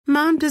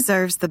Mom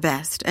deserves the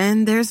best,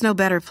 and there's no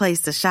better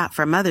place to shop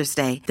for Mother's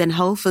Day than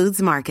Whole Foods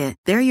Market.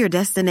 They're your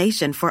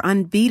destination for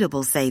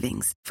unbeatable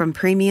savings, from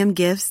premium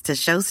gifts to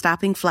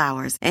show-stopping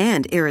flowers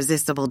and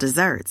irresistible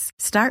desserts.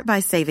 Start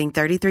by saving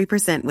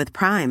 33% with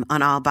Prime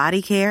on all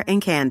body care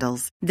and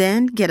candles.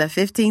 Then get a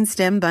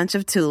 15-stem bunch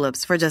of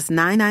tulips for just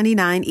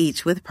 $9.99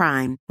 each with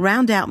Prime.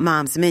 Round out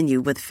Mom's menu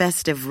with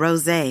festive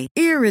rosé,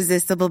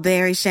 irresistible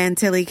berry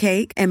chantilly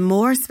cake, and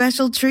more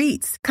special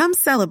treats. Come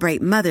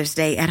celebrate Mother's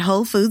Day at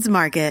Whole Foods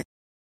Market.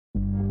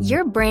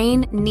 Your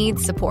brain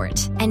needs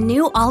support, and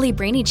new Ollie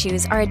Brainy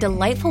Chews are a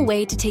delightful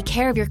way to take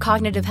care of your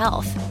cognitive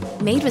health.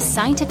 Made with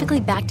scientifically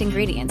backed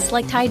ingredients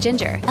like Thai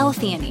ginger,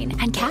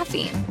 L-theanine, and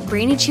caffeine,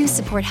 Brainy Chews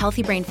support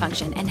healthy brain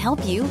function and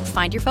help you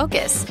find your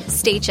focus,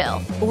 stay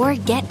chill, or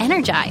get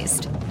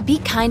energized. Be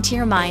kind to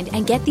your mind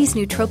and get these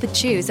nootropic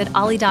chews at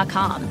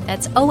ollie.com.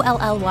 That's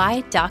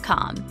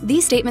OLLY.com.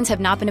 These statements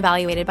have not been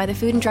evaluated by the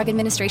Food and Drug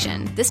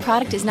Administration. This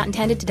product is not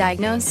intended to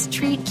diagnose,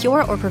 treat,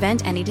 cure, or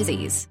prevent any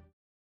disease.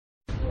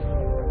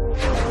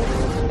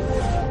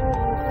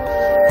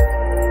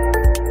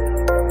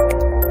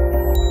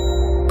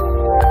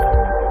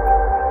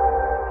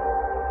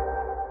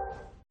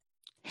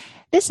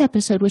 This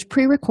episode was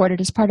pre-recorded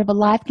as part of a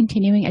live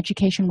continuing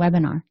education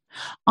webinar.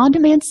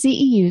 On-demand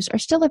CEUs are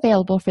still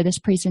available for this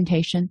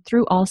presentation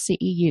through All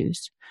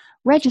CEUs.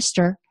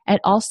 Register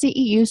at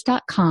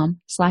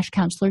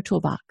allceus.com/counselor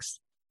toolbox.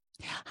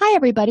 Hi,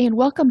 everybody, and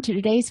welcome to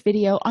today's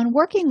video on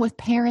working with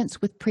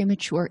parents with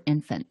premature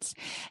infants.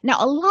 Now,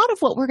 a lot of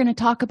what we're going to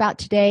talk about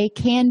today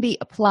can be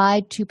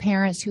applied to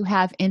parents who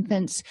have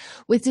infants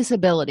with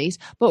disabilities,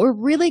 but we're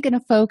really going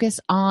to focus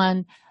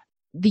on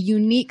the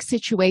unique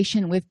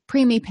situation with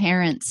preemie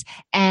parents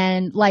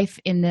and life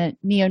in the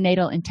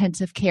neonatal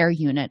intensive care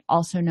unit,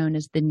 also known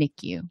as the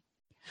NICU.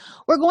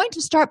 We're going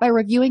to start by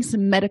reviewing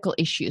some medical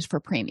issues for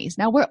preemies.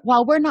 Now,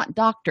 while we're not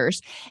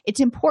doctors, it's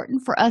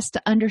important for us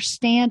to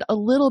understand a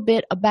little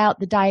bit about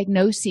the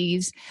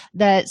diagnoses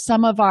that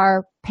some of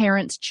our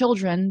parents'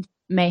 children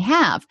may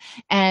have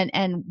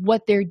and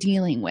what they're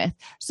dealing with.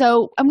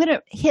 So I'm going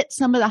to hit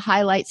some of the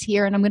highlights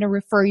here, and I'm going to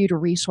refer you to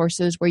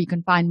resources where you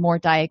can find more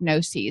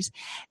diagnoses.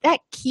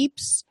 That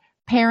keeps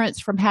parents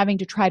from having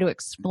to try to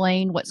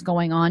explain what's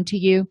going on to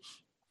you,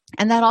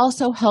 and that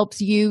also helps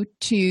you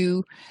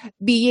to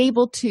be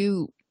able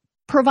to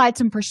provide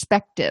some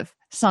perspective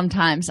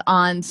sometimes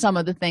on some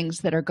of the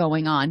things that are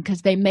going on,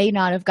 because they may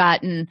not have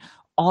gotten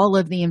all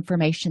of the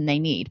information they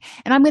need.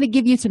 And I'm going to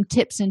give you some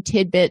tips and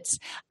tidbits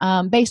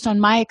based on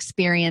my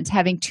experience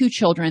having two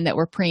children that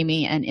were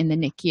preemie and in the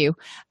NICU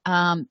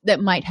that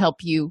might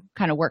help you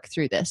kind of work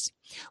through this.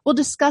 We'll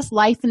discuss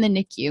life in the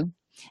NICU,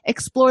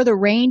 explore the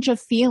range of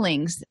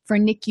feelings for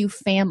NICU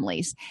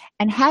families,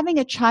 and having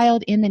a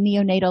child in the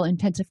neonatal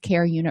intensive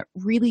care unit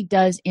really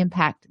does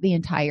impact the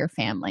entire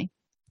family.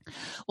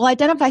 We'll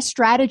identify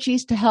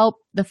strategies to help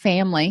the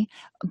family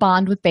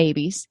bond with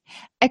babies,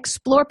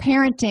 explore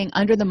parenting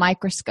under the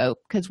microscope,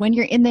 because when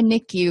you're in the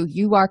NICU,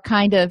 you are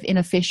kind of in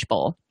a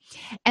fishbowl,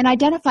 and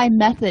identify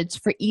methods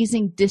for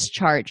easing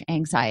discharge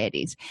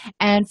anxieties.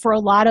 And for a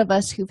lot of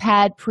us who've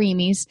had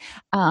preemies,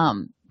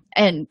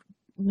 and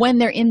when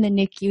they're in the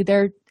NICU,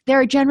 there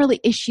are generally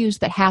issues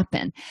that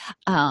happen.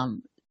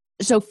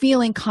 So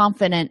feeling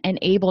confident and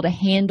able to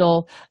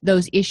handle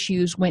those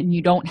issues when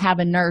you don't have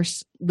a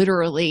nurse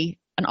literally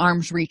an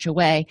arm's reach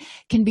away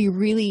can be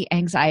really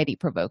anxiety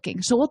provoking.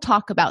 So we'll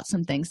talk about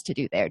some things to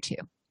do there too.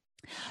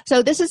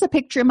 So this is a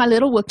picture of my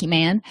little Wookie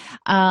man.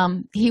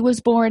 He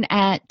was born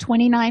at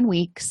 29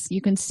 weeks. You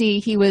can see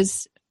he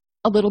was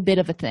a little bit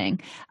of a thing.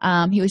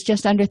 He was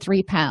just under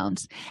 3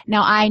 pounds.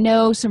 Now, I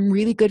know some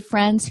really good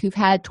friends who've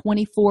had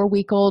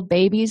 24-week-old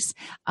babies.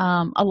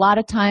 A lot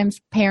of times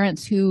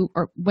parents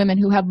or women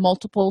who have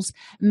multiples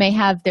may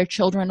have their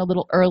children a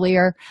little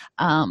earlier.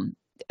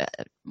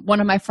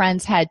 One of my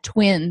friends had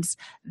twins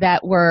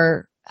that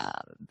were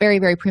very,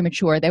 very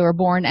premature. They were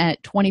born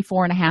at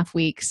 24 and a half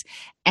weeks,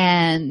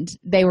 and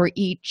they were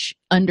each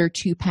under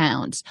 2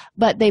 pounds.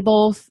 But they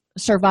both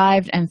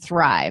survived and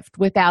thrived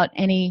without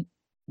any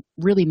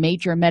really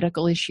major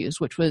medical issues,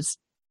 which was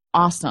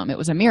awesome. It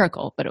was a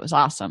miracle, but it was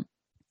awesome.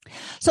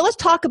 So let's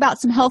talk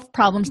about some health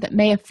problems that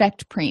may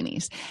affect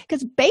preemies,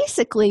 because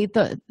basically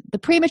the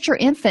premature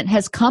infant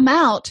has come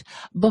out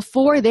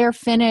before they're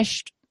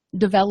finished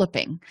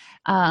developing.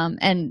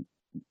 And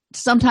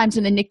sometimes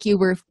in the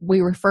NICU, we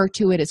refer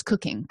to it as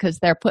cooking, because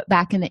they're put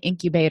back in the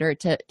incubator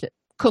to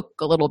cook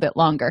a little bit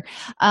longer.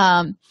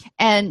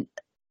 And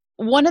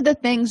one of the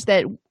things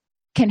that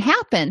can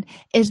happen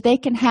is they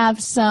can have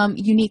some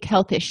unique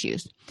health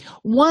issues.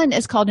 One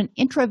is called an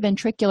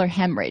intraventricular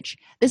hemorrhage.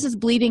 This is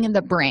bleeding in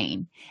the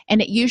brain,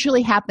 and it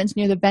usually happens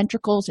near the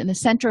ventricles in the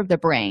center of the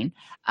brain.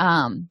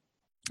 And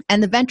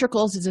the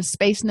ventricles is a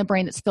space in the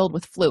brain that's filled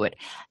with fluid.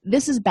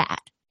 This is bad.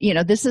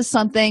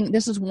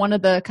 This is one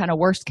of the kind of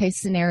worst case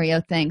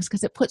scenario things,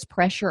 because it puts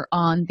pressure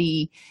on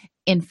the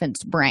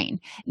infant's brain.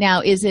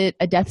 Now, is it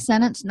a death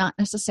sentence? Not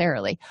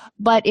necessarily,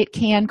 but it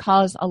can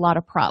cause a lot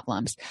of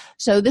problems.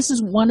 So this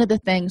is one of the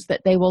things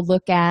that they will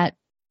look at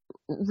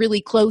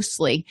really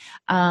closely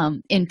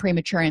in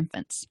premature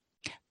infants.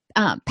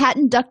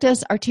 Patent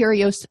ductus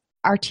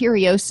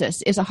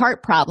arteriosus is a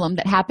heart problem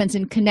that happens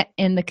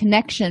in the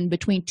connection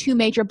between two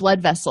major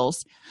blood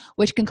vessels,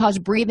 which can cause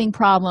breathing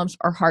problems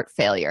or heart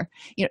failure.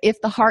 If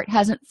the heart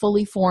hasn't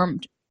fully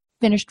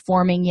finished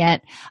forming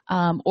yet,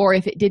 or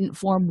if it didn't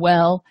form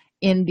well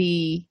in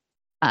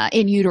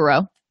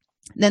utero,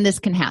 then this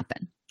can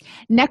happen.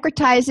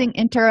 Necrotizing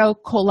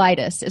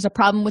enterocolitis is a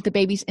problem with the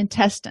baby's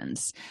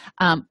intestines.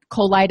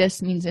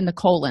 Colitis means in the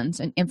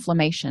colons, and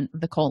inflammation of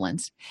the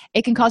colons.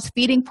 It can cause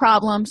feeding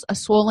problems, a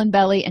swollen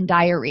belly, and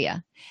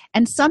diarrhea,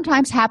 and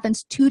sometimes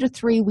happens 2 to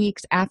 3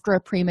 weeks after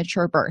a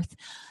premature birth.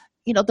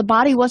 The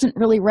body wasn't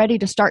really ready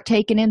to start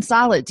taking in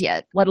solids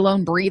yet, let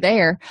alone breathe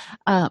air.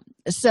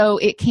 So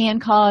it can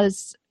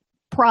cause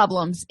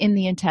problems in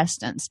the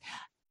intestines.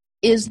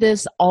 Is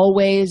this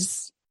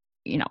always,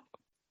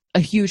 a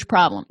huge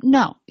problem?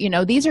 No.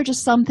 These are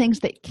just some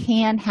things that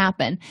can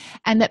happen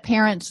and that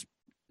parents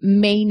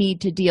may need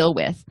to deal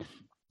with.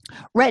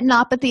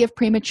 Retinopathy of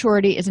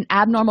prematurity is an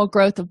abnormal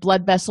growth of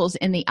blood vessels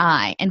in the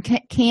eye and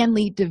can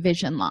lead to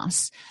vision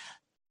loss.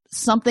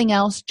 Something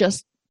else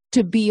just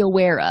to be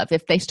aware of.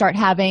 If they start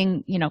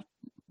having,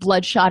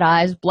 bloodshot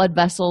eyes, blood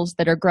vessels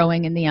that are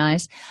growing in the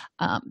eyes,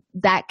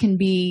 that can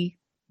be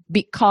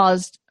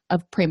caused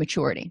of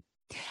prematurity.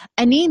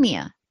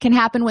 Anemia can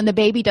happen when the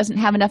baby doesn't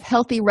have enough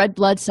healthy red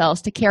blood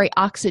cells to carry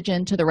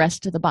oxygen to the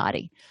rest of the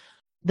body.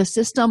 The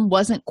system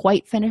wasn't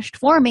quite finished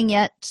forming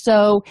yet,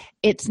 so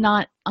it's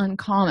not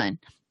uncommon.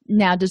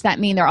 Now, does that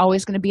mean they're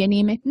always going to be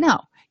anemic? No.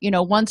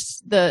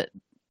 Once the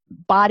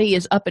body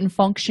is up and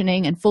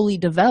functioning and fully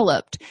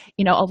developed,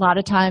 a lot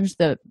of times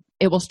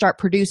it will start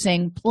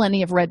producing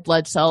plenty of red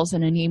blood cells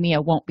and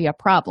anemia won't be a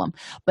problem.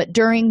 But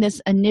during this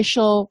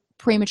initial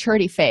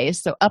prematurity phase,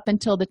 so up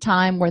until the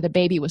time where the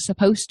baby was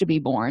supposed to be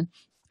born,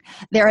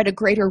 they're at a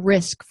greater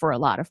risk for a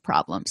lot of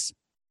problems.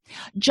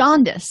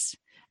 Jaundice.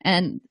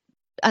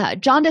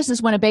 Jaundice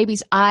is when a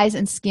baby's eyes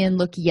and skin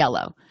look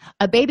yellow.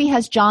 A baby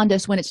has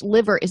jaundice when its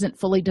liver isn't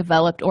fully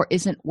developed or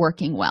isn't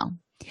working well.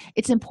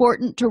 It's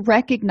important to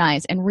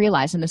recognize and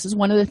realize, and this is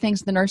one of the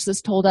things the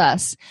nurses told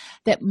us,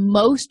 that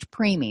most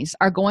preemies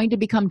are going to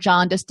become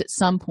jaundiced at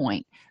some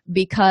point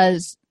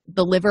because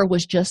the liver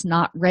was just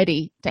not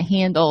ready to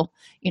handle,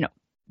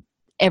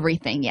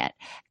 everything yet.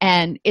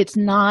 And it's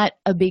not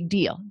a big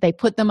deal. They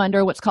put them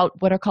under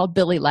what are called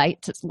Billy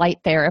lights. It's light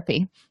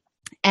therapy.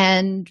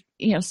 And,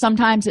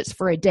 sometimes it's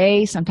for a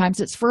day, sometimes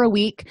it's for a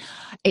week.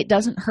 It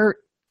doesn't hurt,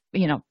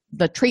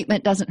 the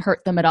treatment doesn't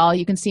hurt them at all.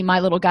 You can see my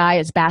little guy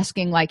is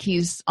basking like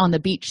he's on the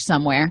beach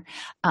somewhere.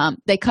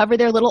 They cover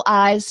their little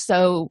eyes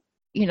so,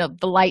 the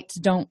lights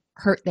don't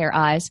hurt their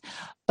eyes.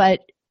 But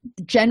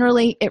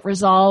generally it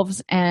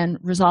resolves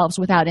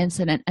without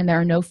incident, and there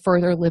are no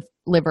further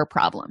liver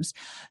problems.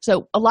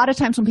 So a lot of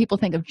times when people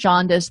think of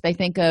jaundice, they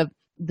think of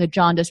the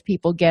jaundice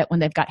people get when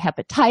they've got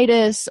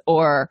hepatitis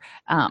or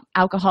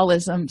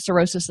alcoholism,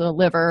 cirrhosis of the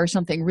liver, or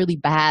something really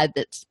bad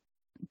that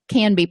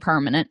can be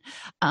permanent.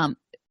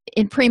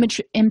 In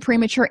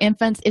premature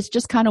infants, it's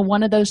just kind of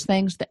one of those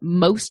things that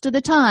most of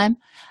the time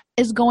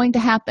is going to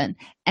happen,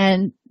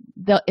 and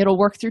it'll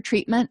work through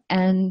treatment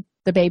and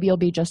the baby will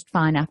be just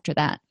fine after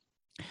that.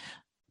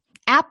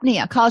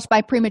 Apnea caused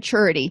by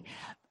prematurity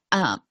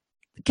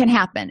can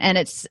happen, and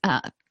it's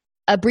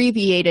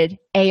abbreviated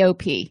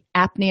AOP,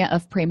 apnea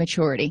of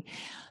prematurity.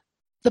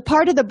 The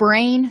part of the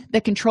brain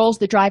that controls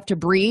the drive to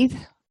breathe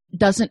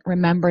doesn't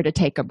remember to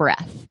take a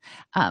breath.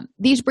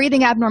 These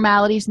breathing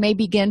abnormalities may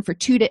begin for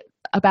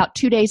about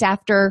 2 days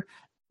after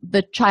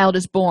the child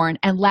is born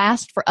and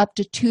last for up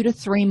to 2 to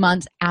 3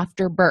 months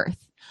after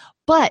birth,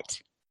 but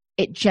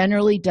it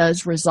generally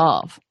does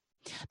resolve.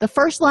 The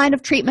first line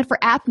of treatment for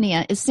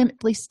apnea is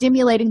simply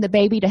stimulating the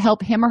baby to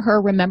help him or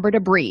her remember to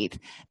breathe.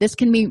 This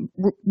can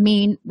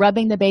mean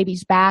rubbing the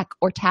baby's back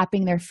or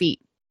tapping their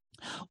feet.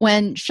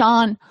 When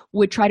Sean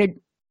would try to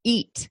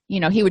eat,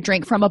 he would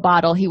drink from a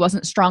bottle. He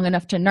wasn't strong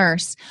enough to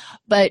nurse.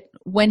 But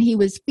when he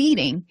was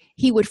feeding,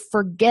 he would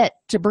forget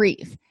to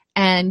breathe.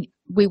 And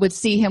we would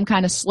see him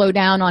kind of slow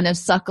down on his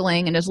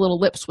suckling, and his little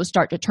lips would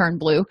start to turn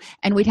blue.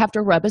 And we'd have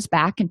to rub his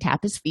back and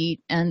tap his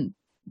feet, and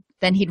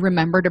then he'd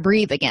remember to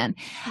breathe again.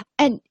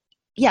 And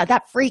yeah,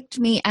 that freaked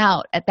me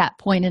out at that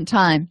point in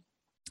time.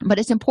 But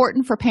it's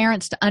important for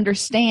parents to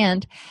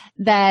understand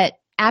that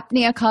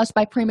apnea caused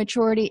by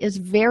prematurity is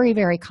very,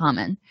 very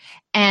common.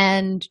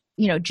 And,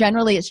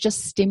 generally it's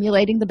just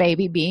stimulating the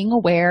baby, being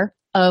aware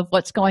of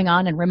what's going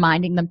on and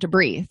reminding them to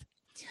breathe.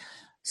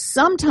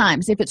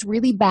 Sometimes if it's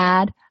really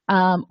bad,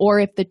 or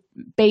if the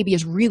baby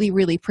is really,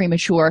 really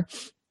premature,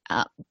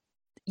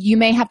 you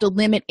may have to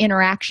limit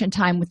interaction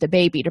time with the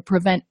baby to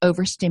prevent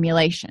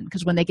overstimulation,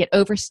 because when they get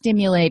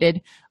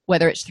overstimulated,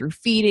 whether it's through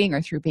feeding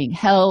or through being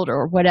held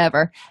or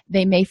whatever,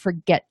 they may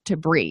forget to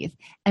breathe.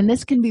 And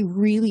this can be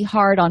really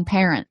hard on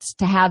parents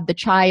to have the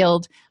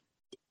child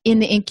in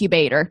the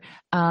incubator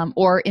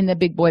or in the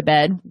big boy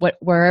bed,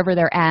 wherever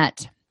they're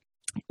at,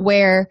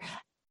 where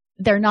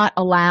they're not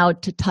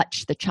allowed to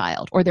touch the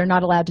child, or they're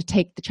not allowed to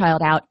take the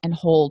child out and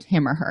hold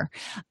him or her.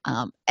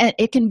 And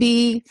it can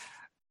be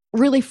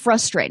really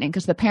frustrating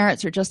because the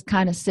parents are just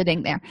kind of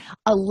sitting there.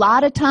 A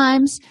lot of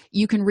times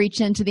you can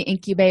reach into the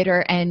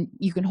incubator and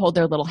you can hold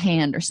their little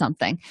hand or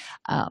something.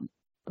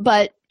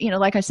 But,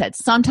 like I said,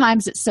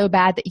 sometimes it's so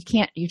bad that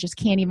you just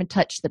can't even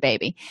touch the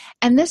baby.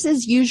 And this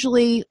is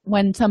usually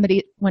when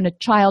a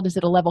child is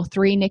at a level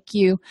 3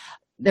 NICU,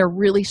 they're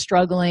really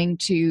struggling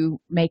to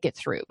make it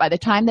through. By the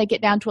time they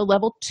get down to a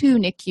level 2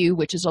 NICU,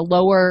 which is a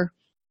lower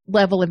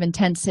level of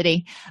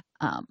intensity,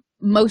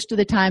 most of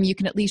the time you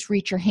can at least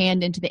reach your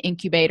hand into the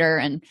incubator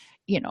and,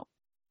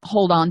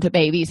 hold on to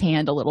baby's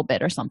hand a little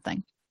bit or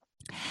something.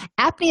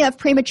 Apnea of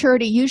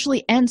prematurity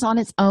usually ends on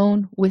its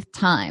own with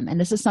time, and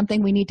this is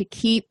something we need to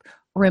keep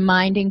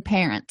reminding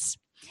parents.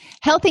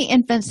 Healthy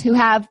infants who've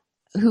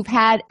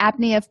had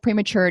apnea of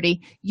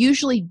prematurity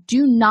usually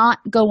do not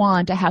go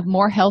on to have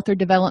more health or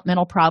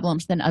developmental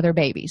problems than other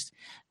babies.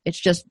 It's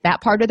just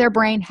that part of their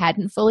brain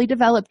hadn't fully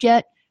developed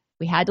yet.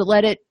 We had to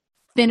let it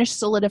finish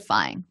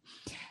solidifying.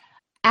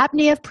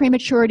 Apnea of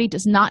prematurity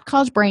does not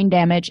cause brain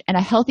damage, and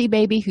a healthy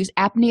baby who's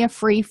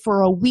apnea-free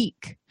for a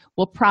week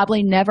will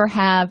probably never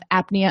have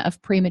apnea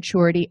of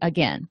prematurity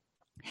again.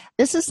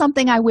 This is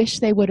something I wish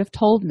they would have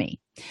told me,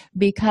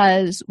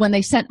 because when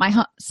they sent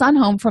my son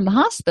home from the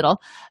hospital,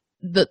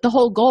 the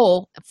whole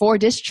goal for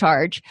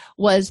discharge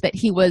was that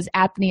he was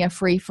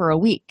apnea-free for a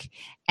week.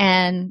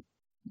 And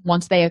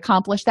once they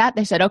accomplished that,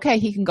 they said, okay,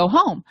 he can go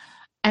home.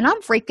 And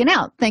I'm freaking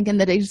out thinking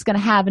that he's going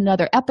to have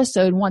another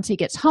episode once he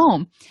gets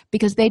home,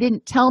 because they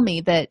didn't tell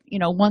me that,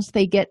 once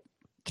they get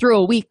through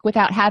a week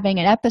without having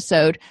an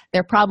episode,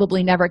 they're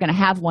probably never going to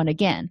have one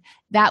again.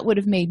 That would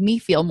have made me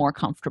feel more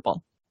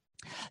comfortable.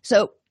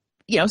 So,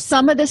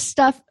 some of this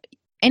stuff,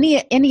 any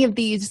of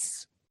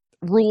these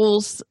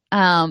rules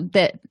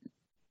that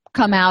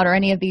come out, or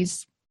any of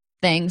these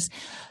things,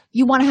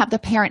 you want to have the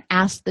parent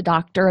ask the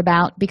doctor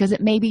about, because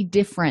it may be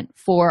different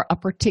for a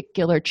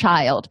particular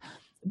child.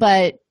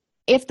 But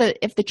if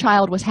the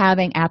child was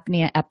having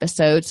apnea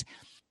episodes,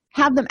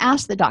 have them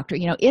ask the doctor,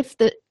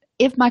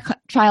 if my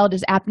child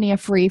is apnea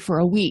free for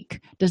a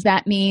week, does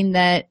that mean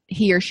that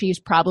he or she is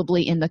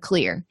probably in the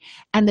clear?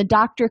 And the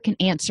doctor can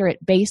answer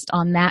it based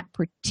on that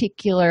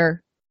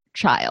particular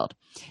child.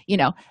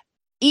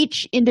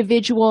 Each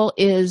individual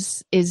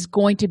is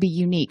going to be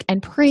unique,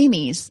 and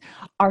preemies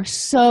are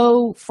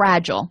so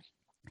fragile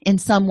in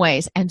some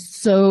ways and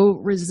so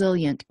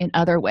resilient in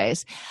other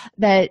ways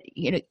that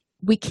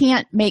we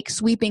can't make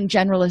sweeping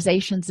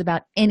generalizations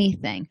about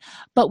anything,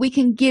 but we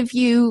can give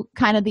you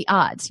kind of the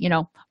odds.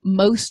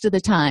 Most of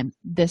the time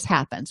this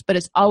happens, but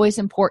it's always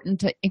important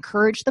to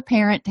encourage the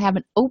parent to have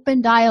an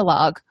open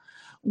dialogue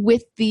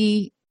with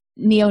the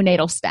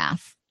neonatal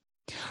staff.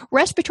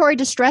 Respiratory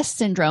distress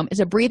syndrome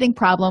is a breathing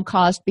problem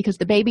caused because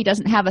the baby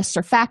doesn't have a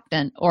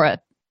surfactant, or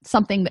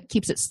something that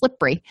keeps it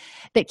slippery,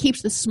 that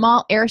keeps the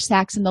small air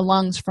sacs in the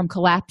lungs from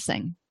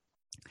collapsing.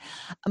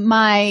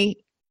 My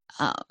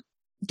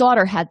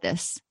daughter had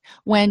this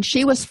when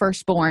she was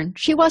first born.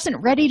 She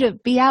wasn't ready to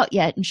be out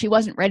yet, and she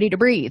wasn't ready to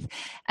breathe.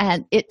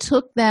 And it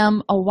took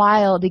them a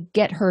while to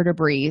get her to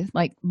breathe,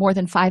 like more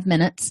than 5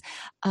 minutes,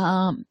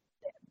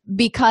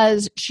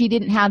 because she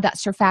didn't have that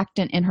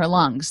surfactant in her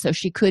lungs. So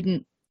she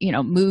couldn't,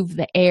 move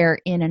the air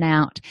in and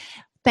out.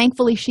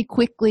 Thankfully, she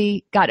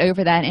quickly got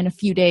over that. In a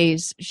few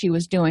days, she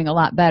was doing a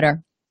lot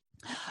better.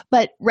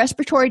 But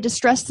respiratory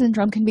distress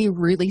syndrome can be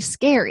really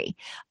scary.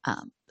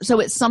 So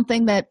it's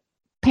something that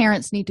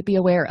parents need to be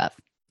aware of.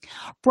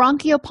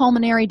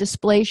 Bronchopulmonary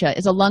dysplasia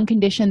is a lung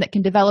condition that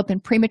can develop in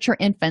premature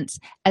infants,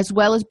 as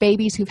well as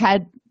babies who've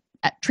had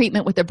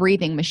treatment with a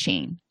breathing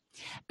machine.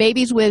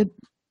 Babies with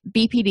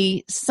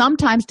BPD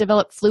sometimes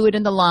develop fluid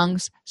in the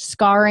lungs,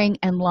 scarring,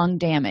 and lung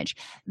damage.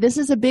 This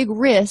is a big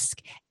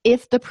risk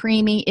if the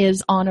preemie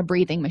is on a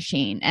breathing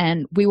machine.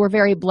 And we were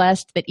very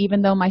blessed that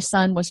even though my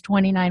son was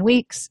 29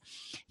 weeks,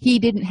 he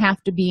didn't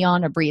have to be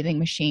on a breathing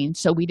machine,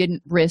 so we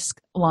didn't risk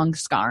lung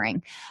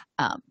scarring.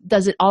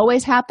 Does it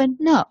always happen?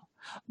 No.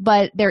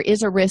 But there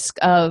is a risk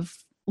of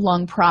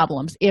lung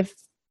problems if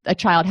a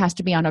child has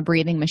to be on a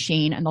breathing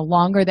machine, and the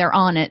longer they're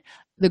on it,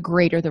 the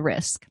greater the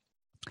risk.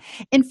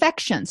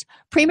 Infections.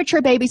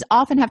 Premature babies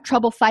often have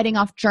trouble fighting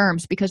off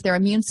germs because their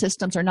immune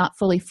systems are not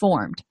fully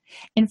formed.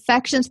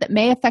 Infections that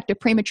may affect a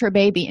premature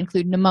baby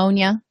include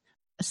pneumonia,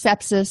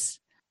 sepsis,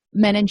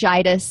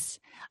 meningitis,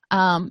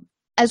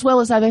 as well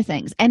as other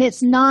things. And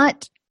it's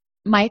not,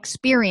 my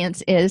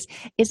experience is,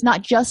 it's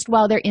not just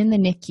while they're in the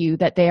NICU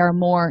that they are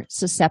more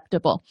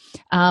susceptible.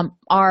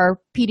 Our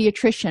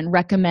pediatrician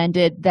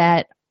recommended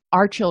that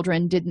our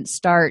children didn't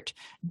start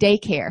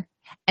daycare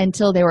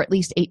until they were at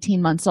least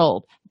 18 months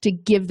old, to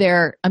give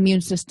their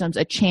immune systems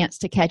a chance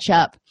to catch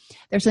up.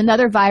 There's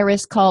another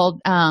virus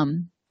called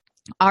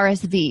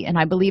RSV, and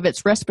I believe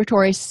it's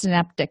respiratory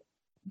synaptic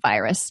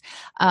virus.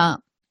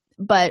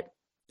 But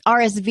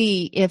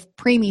RSV, if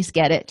preemies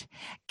get it,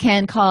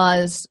 can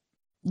cause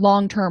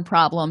long-term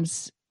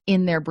problems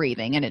in their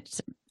breathing, and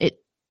it's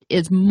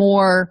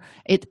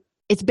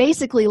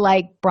basically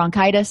like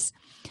bronchitis,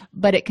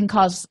 but it can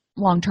cause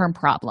long-term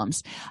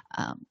problems.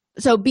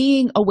 So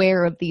being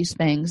aware of these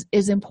things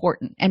is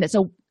important, and it's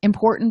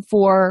important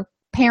for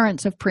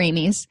parents of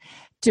preemies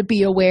to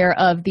be aware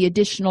of the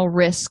additional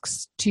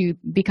risks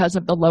because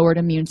of the lowered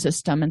immune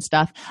system and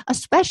stuff,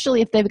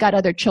 especially if they've got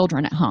other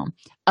children at home.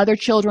 Other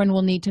children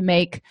will need to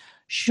make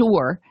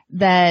sure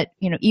that,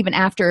 even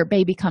after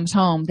baby comes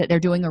home, that they're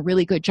doing a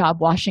really good job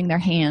washing their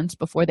hands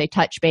before they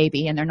touch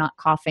baby and they're not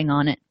coughing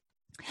on it.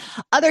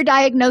 Other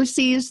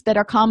diagnoses that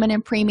are common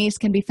in preemies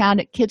can be found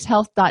at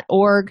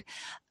kidshealth.org.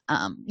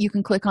 You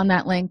can click on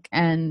that link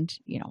and,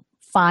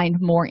 find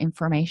more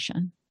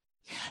information.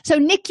 So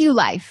NICU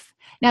life.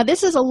 Now,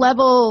 this is a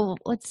level,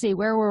 let's see,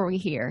 where were we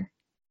here?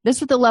 This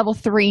was the level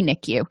 3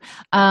 NICU.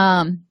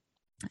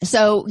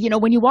 So,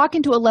 when you walk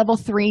into a level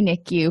 3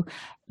 NICU,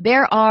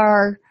 there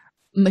are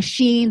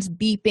machines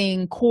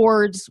beeping,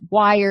 cords,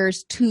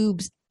 wires,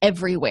 tubes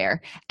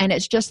everywhere. And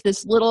it's just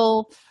this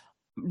little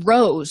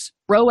row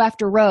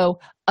after row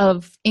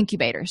of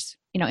incubators.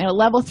 In a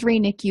level 3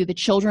 NICU, the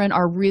children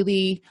are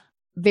really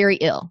very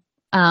ill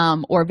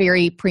or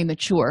very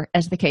premature,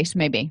 as the case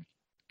may be.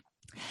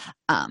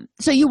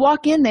 So you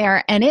walk in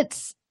there and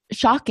it's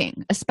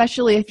shocking,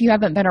 especially if you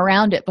haven't been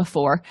around it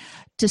before,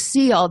 to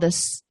see all this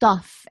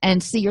stuff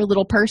and see your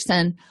little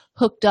person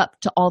hooked up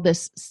to all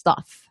this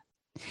stuff.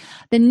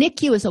 The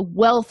NICU is a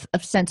wealth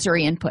of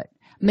sensory input.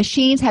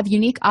 Machines have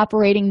unique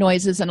operating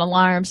noises and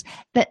alarms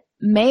that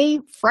may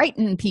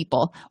frighten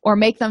people or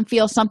make them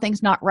feel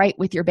something's not right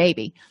with your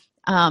baby,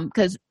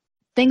 because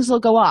things will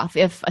go off.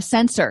 If a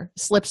sensor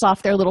slips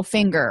off their little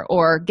finger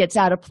or gets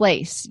out of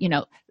place,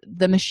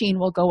 the machine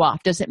will go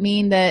off. Does it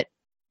mean that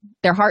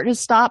their heart has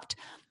stopped?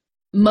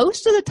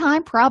 Most of the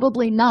time,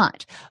 probably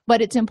not,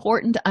 but it's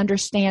important to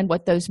understand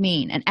what those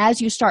mean. And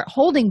as you start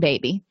holding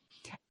baby,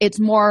 it's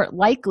more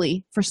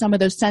likely for some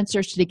of those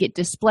sensors to get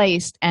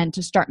displaced and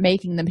to start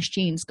making the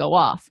machines go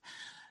off.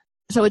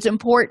 So it's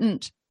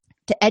important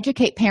to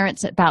educate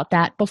parents about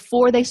that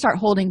before they start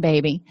holding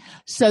baby,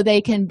 so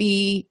they can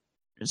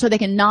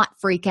not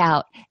freak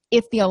out.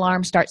 If the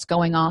alarm starts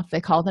going off,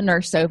 they call the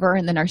nurse over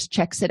and the nurse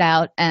checks it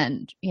out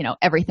and,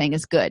 everything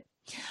is good.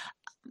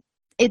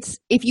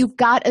 If you've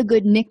got a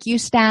good NICU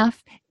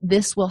staff,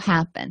 this will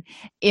happen.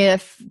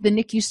 If the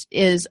NICU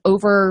is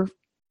over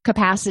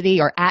capacity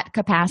or at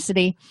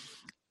capacity,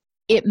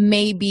 it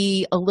may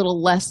be a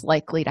little less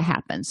likely to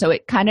happen. So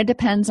it kind of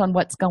depends on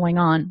what's going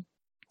on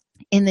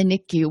in the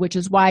NICU, which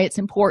is why it's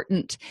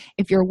important,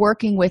 if you're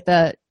working with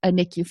a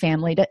NICU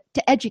family,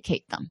 to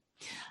educate them.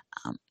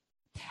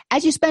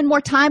 As you spend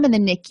more time in the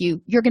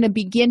NICU, you're going to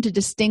begin to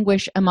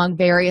distinguish among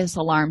various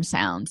alarm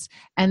sounds.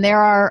 And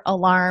there are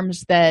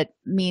alarms that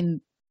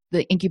mean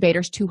the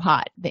incubator's too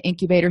hot, the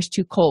incubator's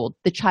too cold,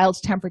 the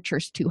child's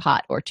temperature's too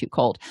hot or too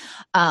cold.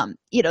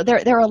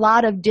 There are a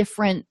lot of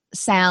different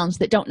sounds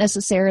that don't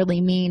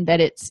necessarily mean that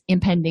it's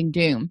impending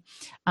doom.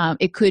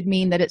 It could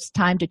mean that it's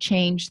time to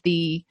change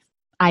the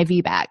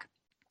IV bag.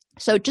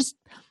 So just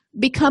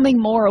becoming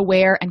more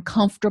aware and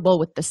comfortable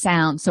with the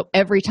sound, so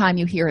every time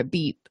you hear a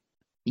beep,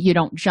 you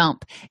don't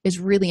jump, is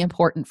really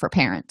important for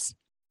parents.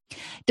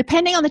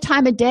 Depending on the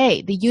time of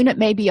day, the unit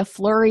may be a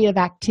flurry of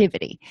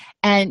activity,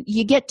 and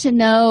you get to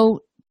know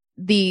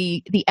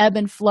the ebb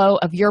and flow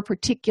of your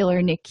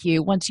particular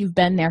NICU once you've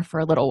been there for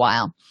a little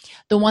while.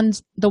 The one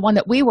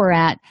that we were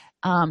at,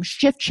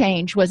 shift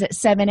change was at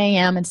 7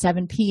 a.m. and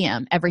 7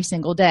 p.m. every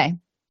single day.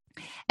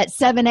 At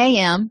 7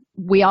 a.m.,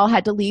 we all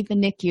had to leave the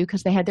NICU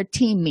because they had their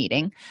team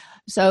meeting.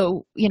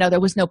 So,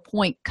 there was no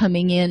point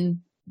coming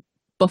in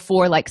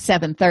before like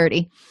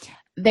 7:30.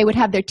 They would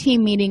have their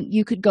team meeting.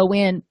 You could go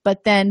in,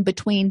 but then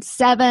between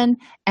 7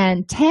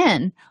 and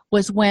 10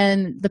 was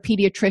when the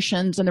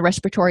pediatricians and the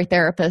respiratory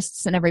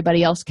therapists and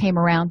everybody else came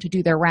around to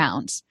do their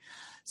rounds.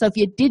 So if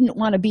you didn't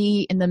want to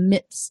be in the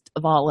midst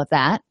of all of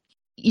that,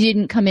 you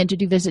didn't come in to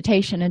do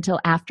visitation until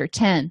after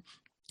 10.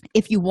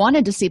 If you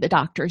wanted to see the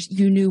doctors,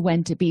 you knew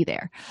when to be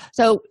there.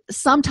 So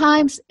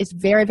sometimes it's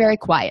very, very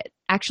quiet.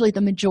 Actually,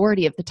 the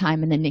majority of the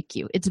time in the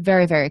NICU, it's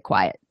very, very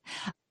quiet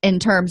in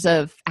terms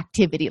of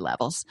activity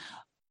levels.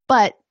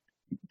 But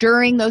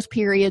during those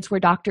periods where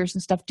doctors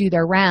and stuff do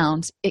their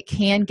rounds, it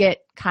can get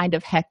kind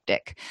of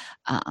hectic.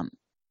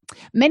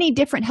 Many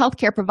different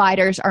healthcare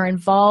providers are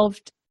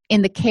involved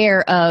in the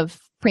care of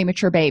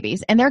premature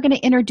babies, and they're going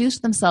to introduce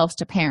themselves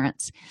to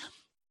parents.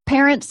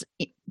 Parents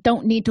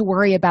don't need to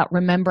worry about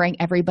remembering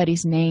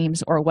everybody's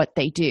names or what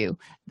they do.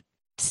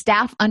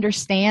 Staff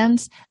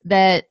understands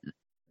that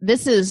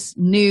this is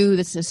new,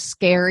 this is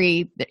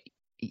scary, that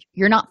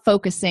you're not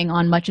focusing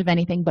on much of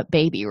anything but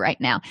baby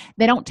right now.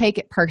 They don't take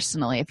it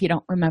personally if you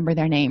don't remember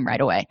their name right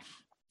away.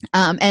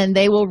 And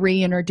they will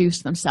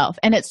reintroduce themselves.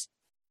 And it's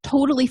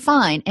totally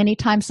fine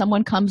anytime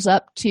someone comes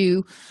up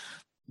to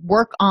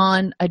work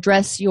on,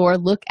 address your,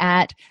 look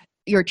at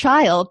your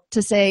child,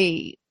 to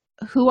say,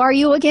 who are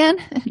you again?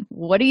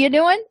 What are you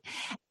doing?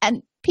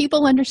 And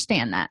people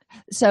understand that.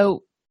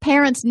 So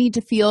parents need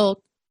to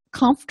feel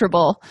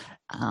comfortable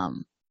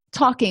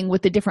talking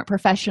with the different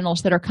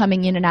professionals that are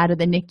coming in and out of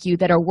the NICU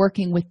that are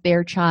working with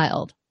their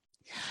child.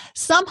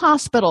 Some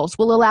hospitals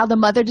will allow the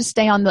mother to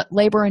stay on the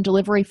labor and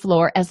delivery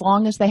floor as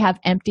long as they have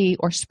empty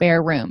or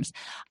spare rooms.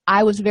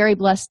 I was very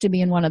blessed to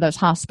be in one of those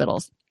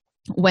hospitals.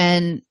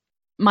 When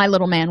my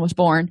little man was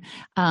born,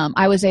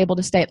 I was able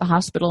to stay at the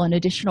hospital an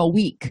additional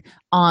week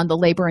on the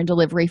labor and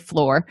delivery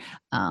floor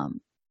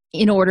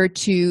in order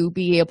to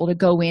be able to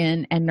go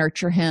in and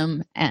nurture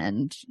him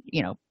and,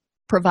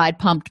 provide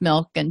pumped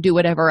milk and do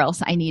whatever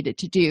else I needed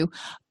to do,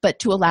 but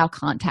to allow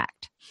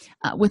contact.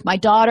 With my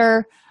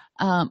daughter,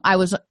 I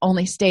was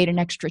only stayed an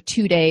extra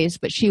 2 days,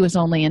 but she was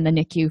only in the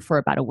NICU for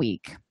about a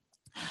week.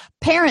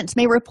 Parents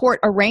may report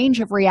a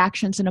range of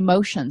reactions and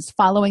emotions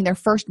following their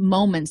first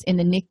moments in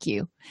the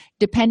NICU,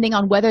 depending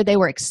on whether they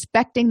were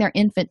expecting their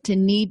infant to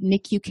need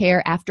NICU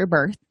care after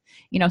birth.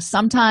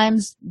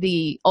 Sometimes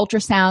the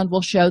ultrasound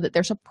will show that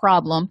there's a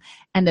problem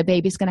and the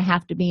baby's going to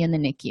have to be in the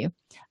NICU.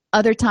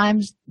 Other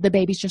times, the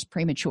baby's just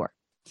premature.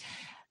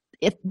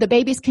 If the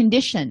baby's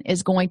condition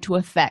is going to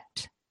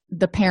affect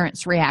the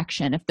parent's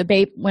reaction.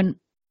 When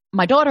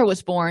my daughter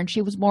was born,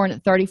 she was born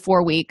at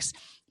 34 weeks.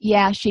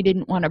 Yeah, she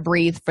didn't want to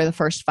breathe for the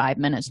first 5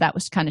 minutes. That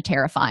was kind of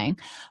terrifying.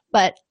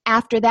 But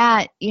after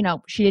that,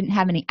 she didn't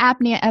have any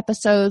apnea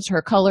episodes.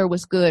 Her color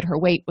was good. Her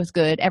weight was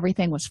good.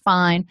 Everything was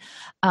fine.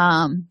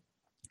 And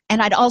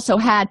I'd also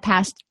had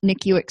past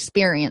NICU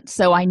experience,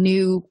 so I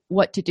knew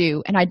what to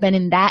do. And I'd been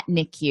in that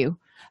NICU,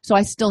 so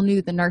I still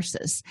knew the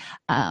nurses.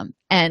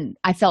 And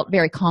I felt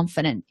very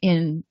confident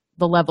in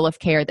the level of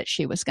care that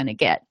she was going to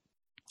get.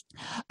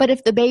 But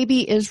if the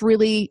baby is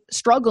really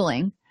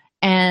struggling,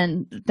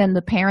 and then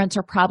the parents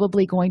are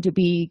probably going to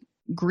be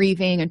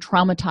grieving and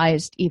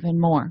traumatized even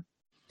more.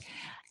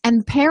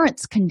 And the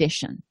parent's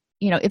condition,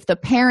 if the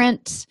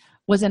parent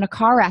was in a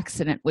car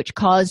accident which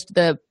caused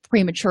the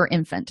premature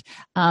infant,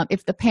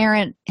 if the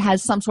parent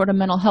has some sort of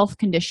mental health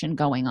condition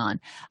going on,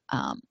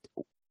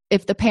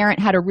 if the parent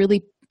had a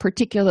really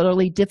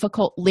particularly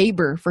difficult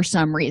labor for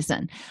some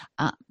reason,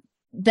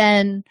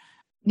 then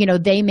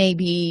they may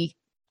be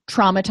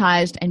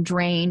traumatized and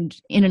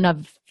drained in and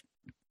of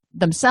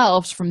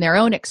themselves from their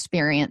own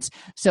experience.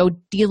 So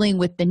dealing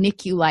with the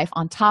NICU life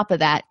on top of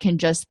that can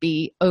just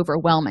be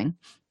overwhelming.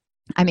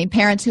 I mean,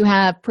 parents who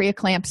have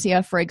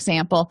preeclampsia, for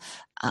example,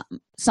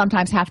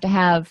 sometimes have to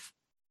have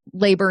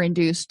labor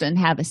induced and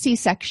have a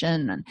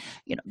C-section. And,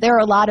 there are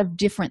a lot of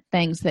different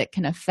things that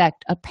can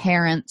affect a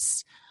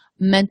parent's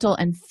mental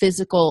and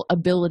physical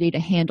ability to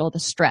handle the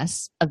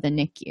stress of the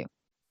NICU.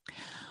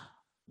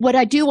 What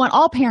I do want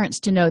all parents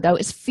to know, though,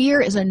 is fear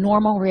is a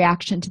normal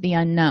reaction to the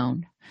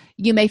unknown.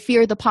 You may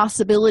fear the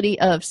possibility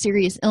of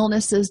serious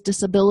illnesses,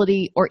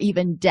 disability, or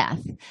even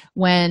death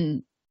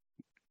when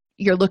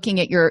you're looking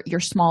at your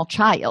small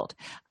child.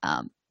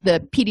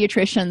 The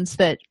pediatricians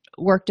that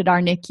worked at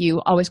our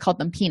NICU always called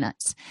them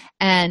peanuts.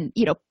 And,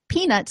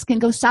 peanuts can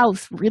go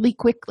south really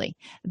quickly.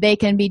 They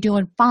can be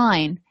doing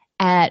fine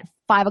at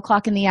 5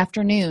 o'clock in the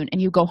afternoon,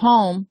 and you go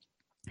home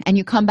and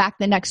you come back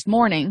the next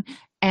morning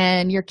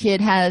and your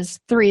kid has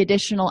 3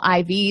 additional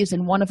IVs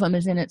and one of them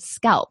is in its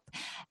scalp.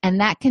 And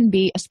that can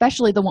be,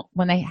 especially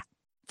when they,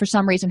 for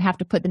some reason, have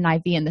to put an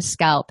IV in the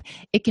scalp,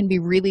 it can be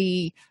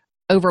really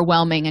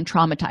overwhelming and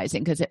traumatizing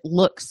because it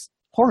looks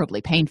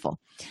horribly painful.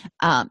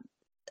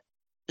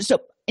 So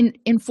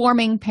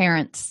informing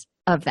parents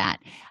of that,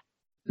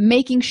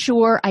 making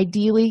sure,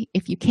 ideally,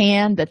 if you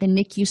can, that the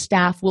NICU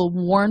staff will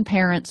warn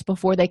parents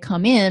before they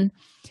come in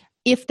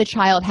if the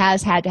child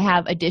has had to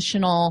have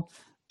additional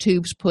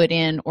tubes put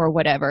in or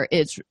whatever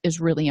is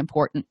really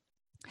important.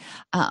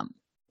 Parents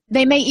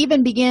may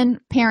even begin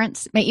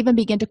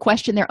to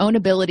question their own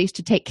abilities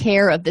to take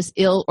care of this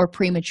ill or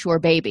premature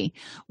baby.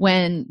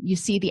 When you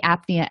see the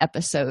apnea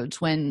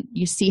episodes, when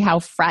you see how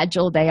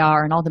fragile they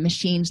are and all the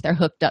machines they're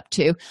hooked up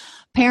to,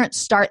 parents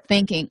start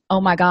thinking,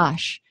 oh my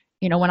gosh,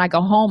 when I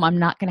go home, I'm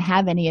not going to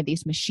have any of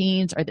these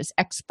machines or this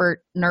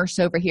expert nurse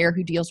over here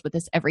who deals with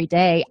this every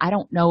day. I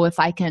don't know if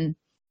I can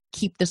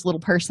keep this little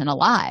person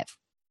alive.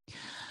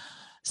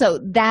 So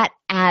that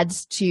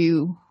adds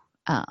to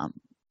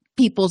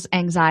people's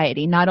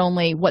anxiety, not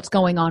only what's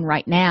going on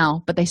right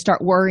now, but they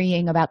start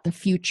worrying about the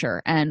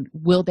future and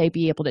will they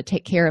be able to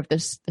take care of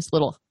this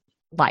little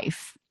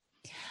life.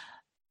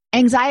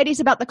 Anxieties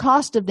about the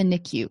cost of the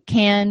NICU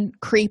can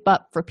creep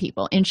up for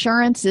people.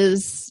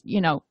 Insurances,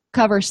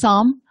 cover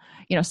some.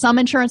 Some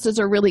insurances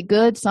are really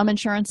good, some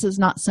insurances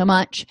not so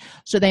much.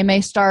 So they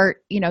may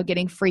start,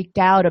 getting freaked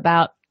out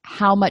about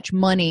how much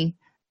money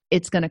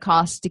it's going to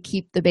cost to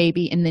keep the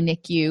baby in the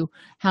NICU,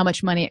 how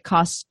much money it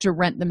costs to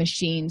rent the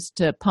machines,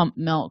 to pump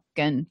milk,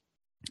 and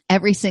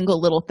every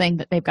single little thing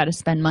that they've got to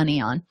spend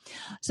money on.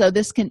 So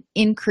this can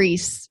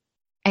increase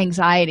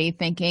anxiety,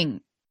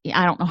 thinking,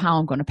 I don't know how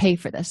I'm going to pay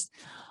for this.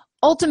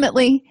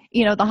 Ultimately,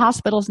 the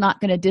hospital's not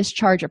going to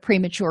discharge a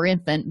premature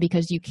infant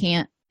because you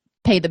can't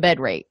pay the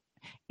bed rate.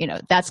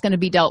 That's going to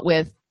be dealt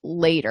with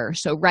later.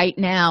 So right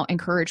now,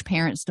 encourage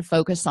parents to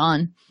focus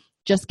on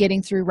just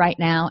getting through right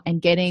now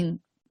and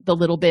getting the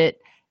little bit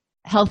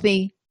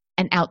healthy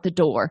and out the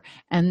door.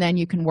 And then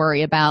you can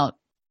worry about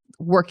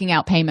working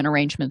out payment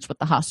arrangements with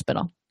the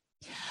hospital.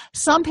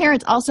 Some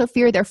parents also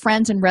fear their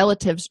friends and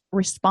relatives'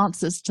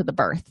 responses to the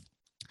birth.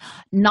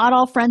 Not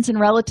all friends and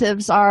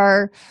relatives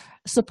are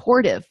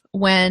supportive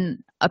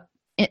when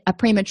a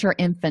premature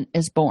infant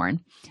is born.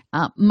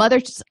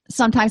 Mothers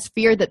sometimes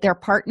fear that their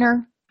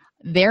partner,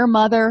 their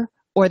mother,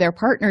 or their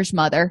partner's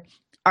mother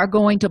are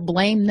going to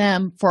blame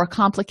them for a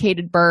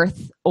complicated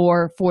birth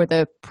or for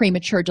the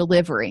premature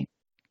delivery.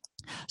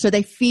 So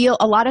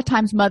a lot of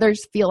times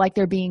mothers feel like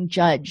they're being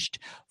judged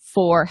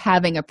for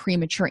having a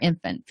premature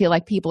infant, feel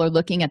like people are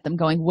looking at them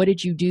going, what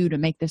did you do to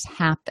make this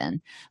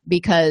happen?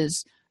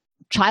 Because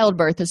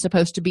childbirth is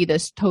supposed to be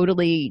this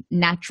totally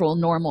natural,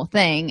 normal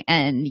thing,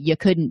 and you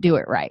couldn't do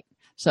it right.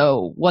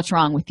 So what's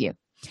wrong with you?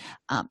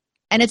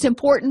 And it's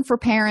important for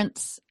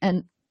parents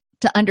and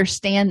to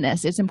understand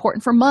this. It's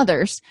important for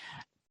mothers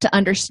to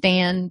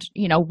understand,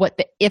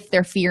 if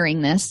they're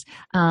fearing this,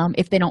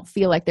 if they don't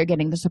feel like they're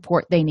getting the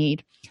support they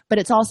need. But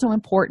it's also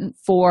important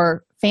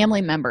for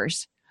family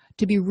members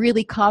to be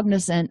really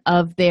cognizant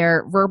of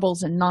their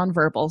verbals and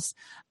nonverbals,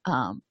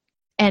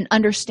 and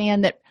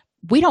understand that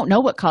we don't know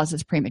what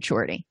causes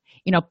prematurity.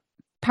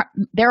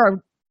 There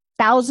are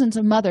thousands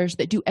of mothers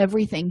that do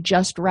everything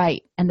just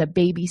right, and the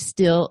baby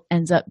still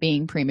ends up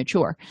being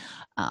premature.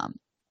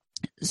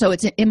 So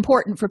it's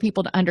important for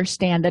people to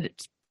understand that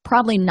it's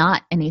probably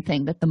not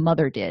anything that the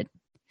mother did.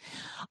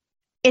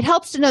 It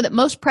helps to know that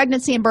most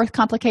pregnancy and birth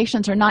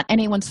complications are not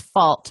anyone's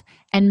fault,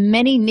 and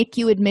many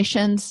NICU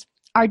admissions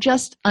are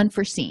just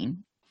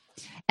unforeseen.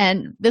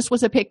 And this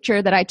was a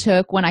picture that I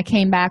took when I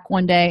came back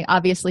one day.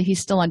 Obviously, he's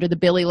still under the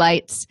Billy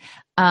lights,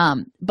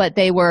 but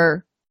they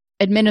were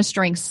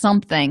administering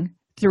something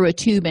through a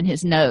tube in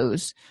his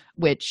nose,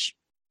 which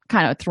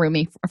kind of threw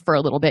me for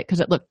a little bit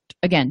because it looked,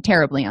 again,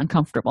 terribly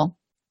uncomfortable.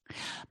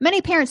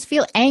 Many parents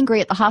feel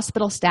angry at the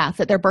hospital staff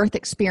that their birth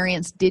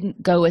experience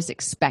didn't go as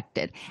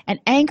expected. And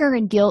anger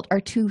and guilt are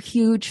two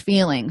huge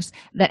feelings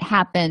that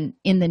happen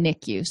in the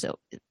NICU. So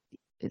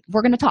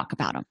we're going to talk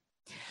about them.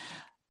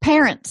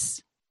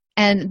 Parents,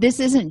 and this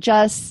isn't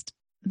just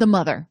the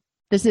mother,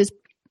 this is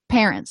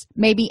parents,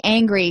 may be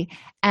angry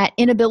at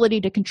inability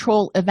to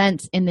control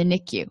events in the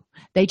NICU.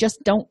 They just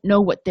don't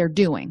know what they're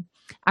doing.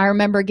 I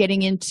remember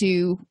getting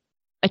into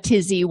a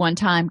tizzy one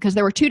time because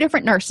there were two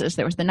different nurses.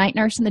 There was the night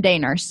nurse and the day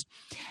nurse.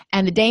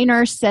 And the day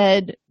nurse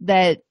said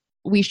that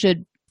we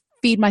should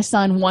feed my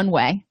son one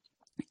way.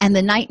 And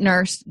the night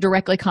nurse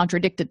directly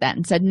contradicted that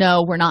and said,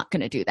 no, we're not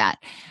going to do that.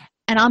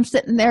 And I'm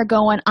sitting there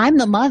going, I'm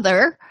the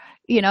mother,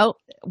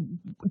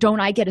 don't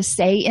I get a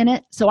say in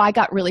it? So I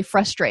got really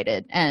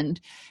frustrated.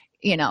 And,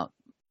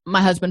 my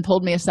husband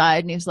pulled me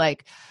aside and he's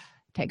like,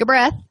 take a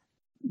breath.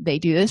 They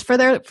do this for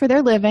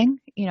their living.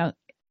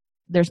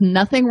 There's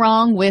nothing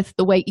wrong with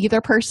the way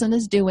either person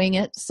is doing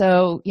it.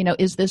 So,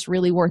 is this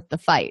really worth the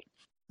fight?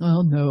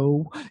 Well,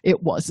 no,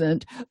 it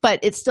wasn't. But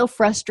it still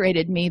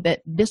frustrated me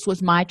that this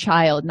was my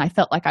child and I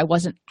felt like I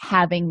wasn't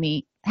having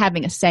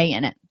a say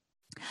in it.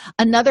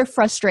 Another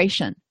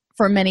frustration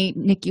for many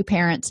NICU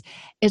parents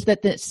is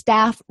that the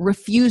staff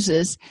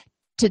refuses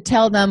to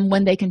tell them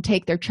when they can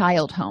take their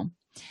child home.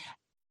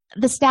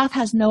 The staff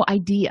has no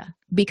idea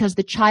because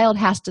the child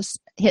has to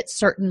hit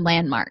certain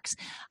landmarks.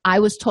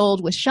 I was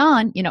told with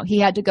Sean, he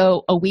had to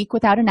go a week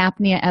without an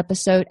apnea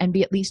episode and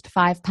be at least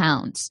 5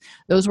 pounds.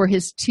 Those were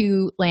his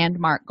 2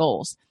 landmark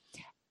goals.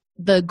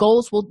 The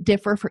goals will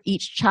differ for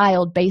each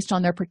child based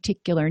on their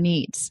particular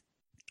needs.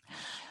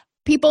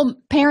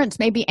 Parents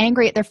may be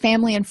angry at their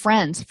family and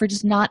friends for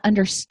just not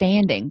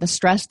understanding the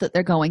stress that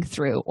they're going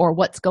through or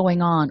what's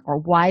going on or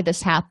why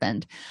this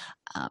happened.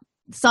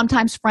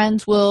 Sometimes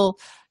friends will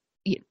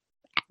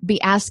be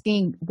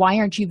asking, why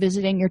aren't you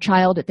visiting your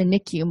child at the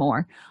NICU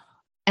more?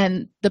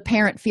 And the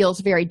parent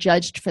feels very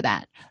judged for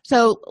that.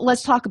 So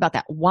let's talk about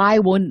that. Why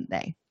wouldn't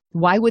they?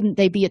 Why wouldn't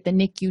they be at the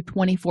NICU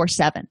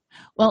 24/7?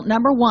 Well,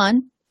 number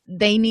one,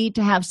 they need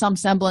to have some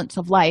semblance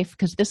of life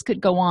because this could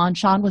go on.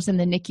 Sean was in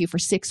the NICU for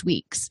 6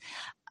 weeks.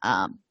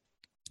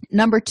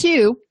 Number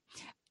two,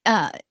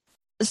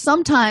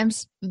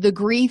 sometimes the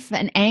grief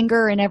and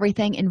anger and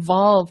everything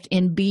involved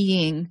in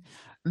being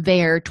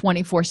there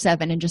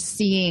 24/7 and just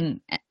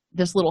seeing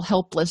this little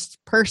helpless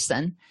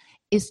person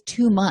is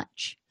too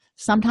much.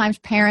 Sometimes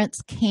parents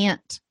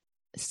can't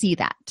see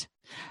that.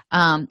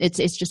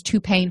 It's just too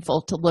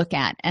painful to look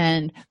at,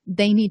 and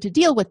they need to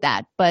deal with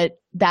that, but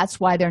that's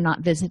why they're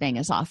not visiting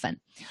as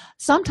often.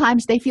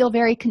 Sometimes they feel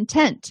very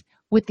content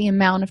with the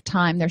amount of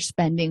time they're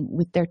spending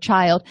with their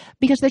child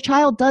because their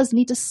child does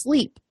need to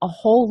sleep a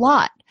whole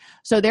lot.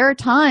 So there are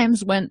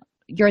times when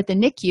you're at the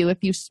NICU,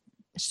 if you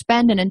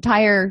spend an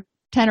entire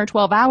 10 or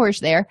 12 hours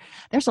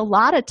there's a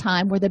lot of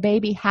time where the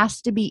baby has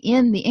to be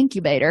in the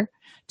incubator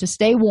to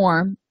stay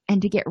warm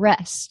and to get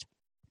rest.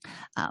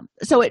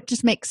 So it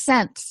just makes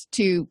sense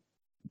to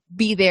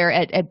be there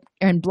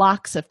in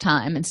blocks of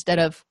time instead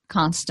of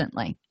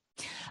constantly.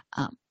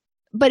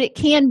 But it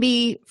can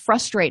be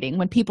frustrating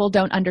when people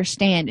don't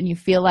understand and you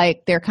feel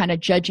like they're kind of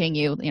judging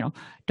you.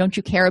 Don't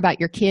you care about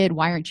your kid?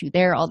 Why aren't you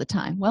there all the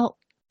time? Well,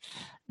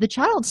 the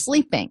child's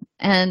sleeping.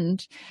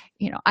 And,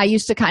 I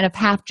used to kind of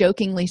half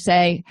jokingly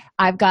say,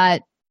 I've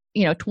got,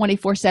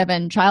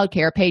 24/7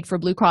 childcare paid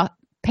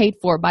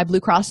for by Blue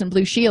Cross and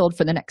Blue Shield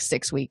for the next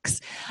 6 weeks.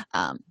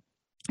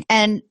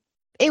 And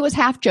it was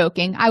half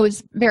joking. I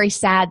was very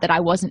sad that I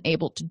wasn't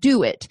able to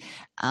do it,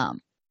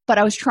 but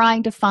I was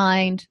trying to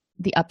find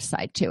the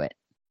upside to it.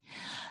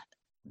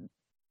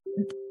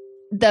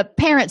 The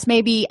parents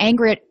may be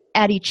angry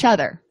at each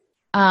other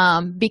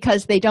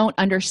because they don't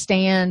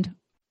understand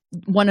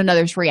one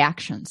another's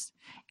reactions.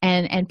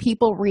 And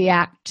people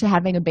react to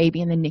having a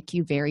baby in the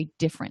NICU very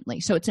differently.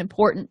 So it's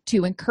important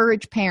to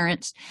encourage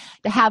parents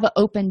to have an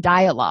open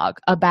dialogue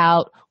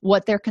about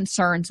what their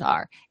concerns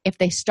are. If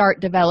they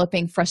start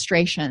developing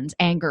frustrations,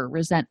 anger,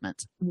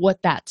 resentments, what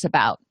that's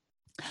about.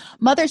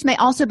 Mothers may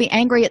also be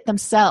angry at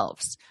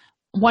themselves,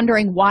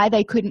 wondering why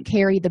they couldn't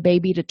carry the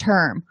baby to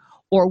term,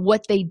 or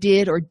what they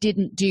did or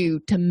didn't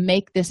do to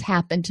make this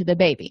happen to the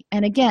baby.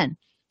 And again,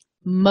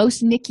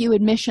 most NICU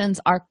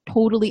admissions are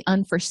totally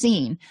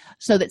unforeseen,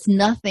 so that's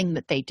nothing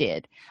that they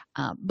did.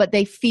 But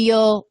they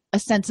feel a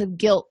sense of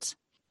guilt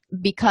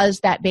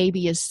because that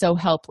baby is so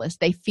helpless.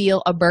 They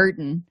feel a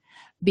burden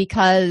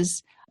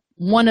because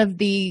one of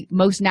the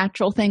most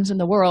natural things in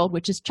the world,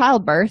 which is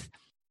childbirth,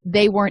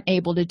 they weren't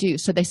able to do.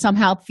 So they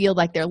somehow feel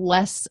like they're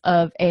less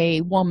of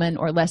a woman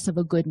or less of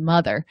a good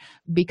mother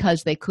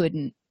because they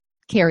couldn't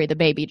carry the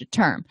baby to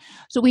term.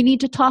 So we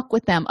need to talk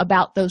with them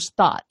about those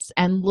thoughts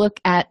and look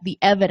at the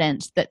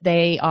evidence that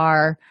they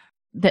are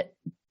that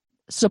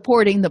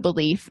supporting the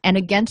belief and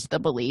against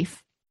the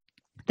belief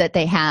that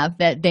they have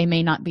that they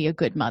may not be a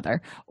good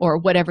mother or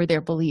whatever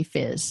their belief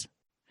is.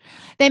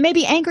 They may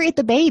be angry at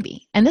the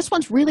baby, and this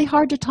one's really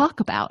hard to talk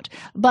about,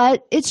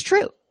 but it's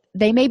true.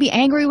 They may be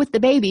angry with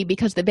the baby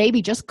because the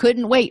baby just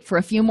couldn't wait for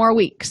a few more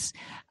weeks.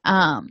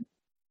 And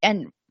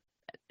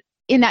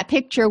in that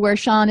picture where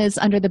Sean is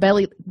under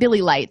the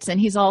billy lights and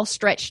he's all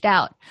stretched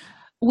out,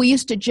 we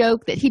used to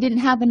joke that he didn't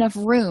have enough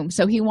room,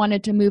 so he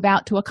wanted to move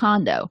out to a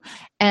condo.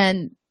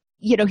 And,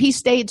 he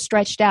stayed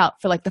stretched out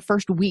for like the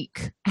first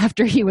week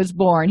after he was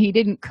born. He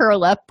didn't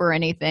curl up or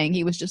anything.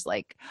 He was just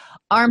like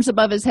arms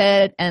above his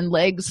head and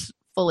legs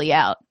fully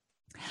out.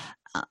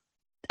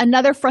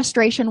 Another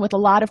frustration with a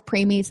lot of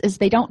preemies is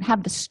they don't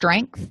have the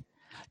strength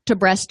to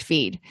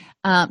breastfeed,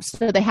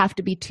 so they have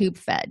to be tube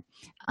fed.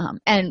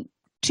 And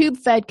tube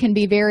fed can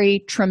be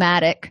very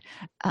traumatic,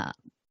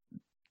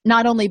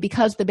 not only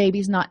because the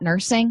baby's not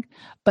nursing,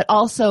 but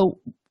also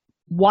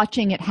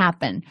watching it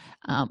happen,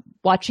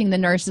 watching the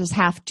nurses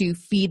have to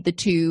feed the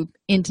tube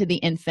into the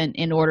infant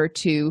in order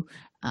to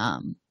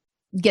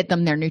get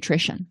them their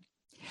nutrition.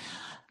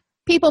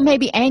 People may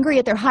be angry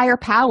at their higher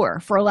power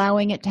for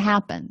allowing it to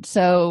happen.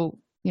 So,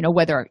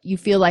 whether you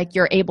feel like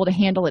you're able to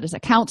handle it as a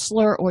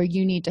counselor or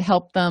you need to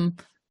help them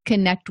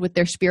connect with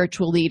their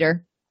spiritual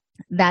leader,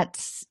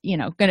 that's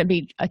going to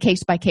be a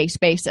case-by-case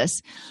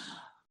basis.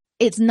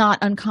 It's not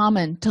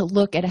uncommon to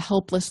look at a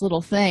helpless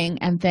little thing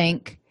and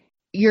think,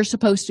 you're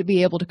supposed to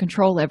be able to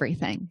control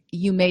everything.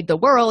 You made the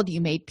world, you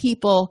made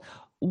people.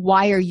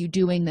 Why are you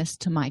doing this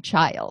to my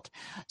child?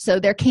 So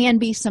there can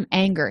be some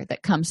anger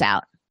that comes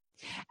out.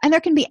 And there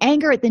can be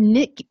anger at the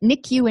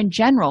NICU in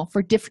general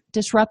for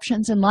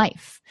disruptions in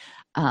life.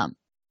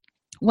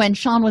 When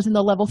Sean was in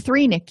the level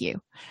 3 NICU,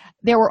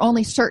 there were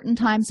only certain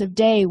times of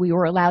day we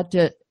were allowed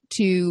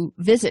to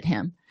visit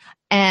him.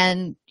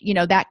 And,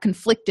 that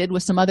conflicted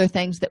with some other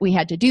things that we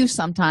had to do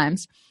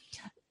sometimes.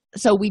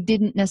 So we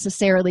didn't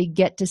necessarily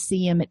get to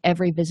see him at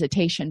every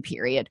visitation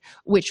period,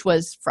 which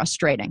was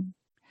frustrating.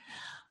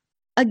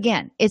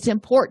 Again, it's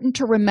important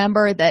to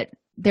remember that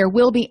there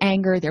will be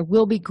anger, there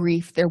will be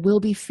grief, there will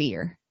be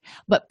fear,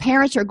 but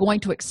parents are going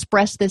to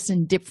express this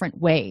in different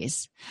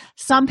ways.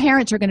 Some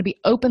parents are going to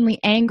be openly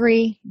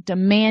angry,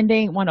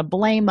 demanding, want to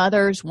blame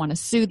others, want to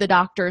sue the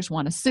doctors,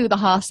 want to sue the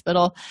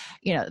hospital.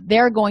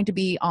 They're going to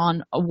be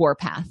on a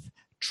warpath,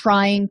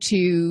 trying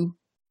to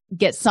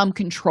get some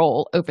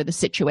control over the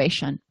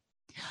situation.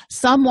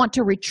 Some want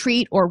to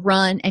retreat or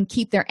run and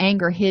keep their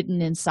anger hidden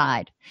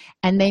inside,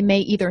 and they may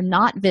either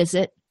not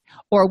visit,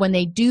 or when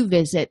they do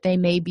visit, they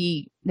may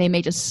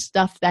just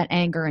stuff that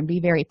anger and be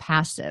very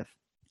passive.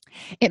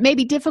 It may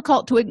be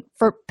difficult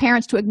for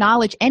parents to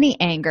acknowledge any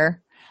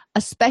anger,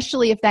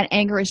 especially if that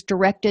anger is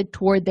directed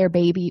toward their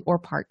baby or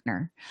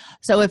partner.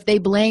 So if they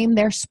blame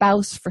their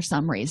spouse for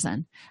some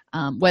reason,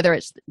 whether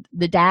it's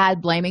the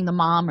dad blaming the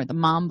mom or the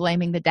mom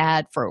blaming the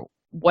dad for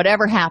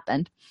whatever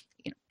happened,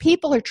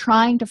 people are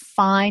trying to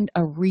find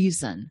a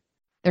reason.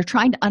 They're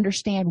trying to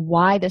understand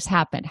why this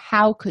happened.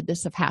 How could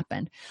this have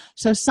happened?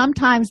 So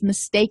sometimes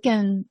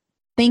mistaken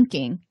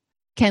thinking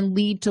can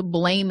lead to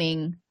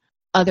blaming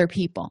other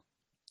people.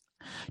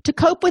 To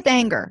cope with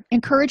anger,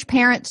 encourage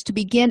parents to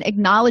begin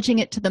acknowledging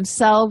it to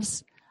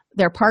themselves,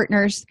 their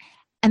partners,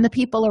 and the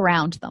people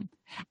around them.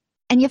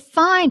 And you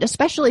find,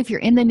 especially if you're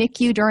in the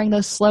NICU during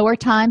those slower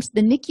times,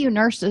 the NICU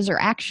nurses are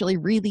actually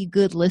really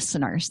good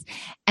listeners,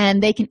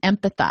 and they can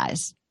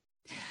empathize.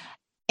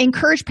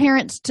 Encourage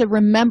parents to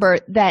remember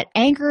that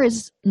anger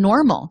is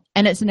normal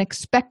and it's an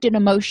expected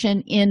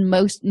emotion in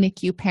most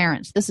NICU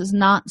parents. This is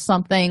not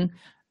something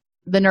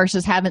the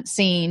nurses haven't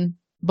seen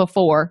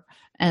before,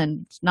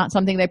 and it's not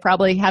something they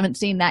probably haven't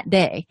seen that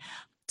day.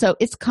 So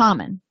it's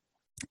common.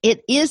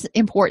 It is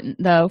important,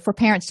 though, for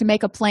parents to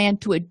make a plan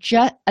to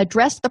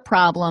address the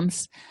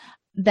problems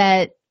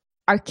that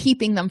are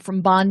keeping them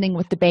from bonding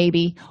with the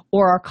baby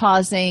or are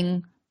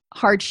causing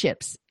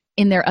hardships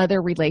in their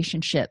other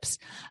relationships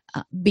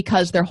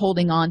because they're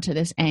holding on to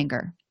this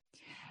anger.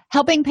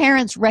 Helping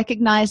parents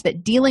recognize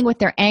that dealing with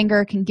their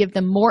anger can give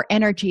them more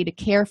energy to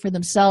care for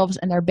themselves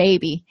and their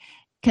baby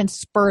can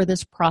spur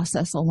this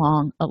process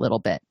along a little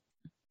bit.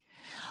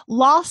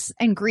 Loss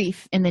and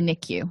grief in the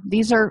NICU.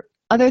 These are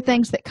other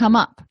things that come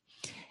up.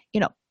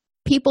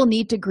 People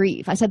need to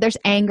grieve. I said there's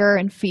anger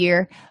and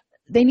fear.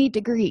 They need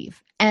to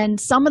grieve. And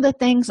some of the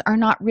things are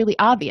not really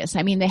obvious.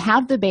 I mean, they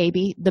have the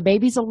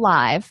baby's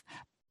alive,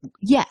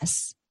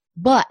 yes,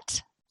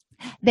 but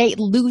they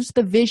lose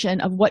the vision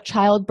of what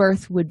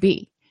childbirth would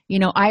be.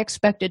 I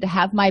expected to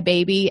have my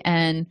baby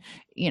and,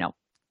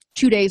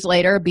 2 days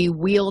later be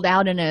wheeled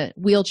out in a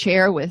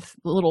wheelchair with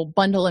a little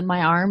bundle in my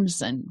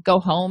arms and go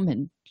home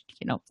and,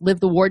 live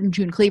the Warden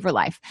June Cleaver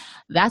life.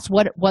 That's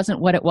what it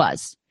wasn't what it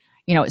was.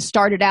 It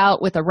started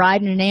out with a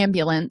ride in an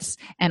ambulance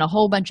and a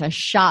whole bunch of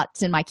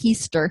shots in my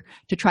keister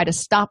to try to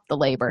stop the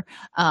labor,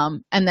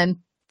 and then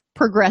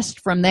progressed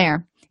from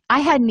there.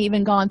 I hadn't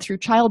even gone through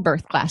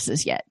childbirth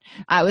classes yet.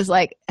 I was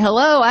like,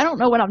 hello, I don't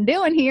know what I'm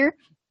doing here.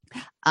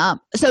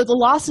 So the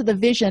loss of the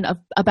vision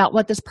about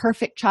what this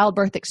perfect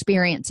childbirth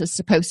experience is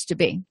supposed to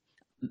be.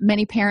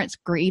 Many parents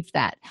grieve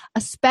that,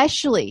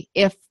 especially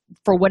if,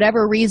 for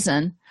whatever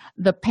reason,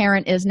 the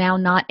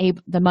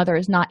mother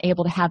is not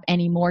able to have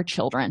any more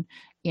children.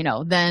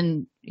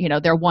 Then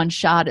their one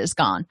shot is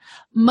gone.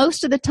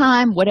 Most of the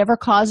time, whatever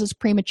causes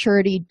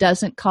prematurity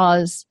doesn't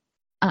cause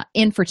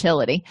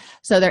infertility,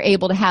 so they're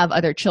able to have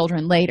other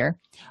children later.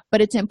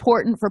 But it's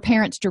important for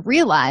parents to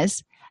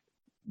realize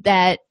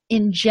that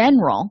in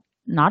general,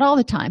 not all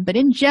the time, but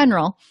in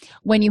general,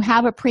 when you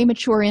have a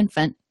premature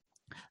infant,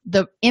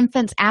 the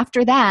infants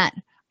after that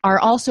are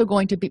also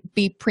going to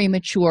be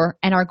premature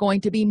and are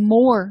going to be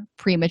more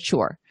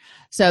premature.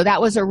 So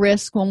that was a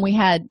risk when we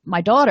had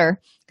my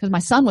daughter, because my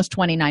son was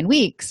 29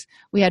 weeks.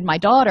 We had my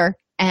daughter,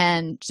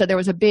 and so there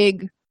was a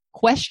big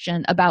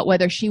question about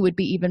whether she would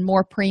be even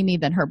more preemie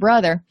than her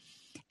brother.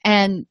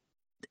 And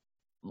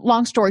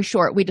long story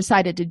short, we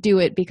decided to do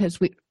it because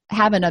we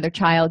have another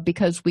child,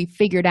 because we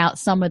figured out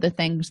some of the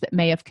things that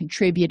may have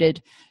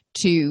contributed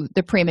to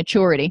the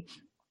prematurity.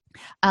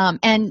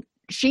 And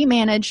she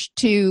managed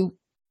to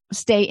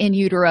stay in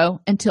utero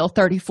until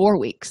 34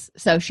 weeks.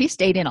 So she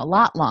stayed in a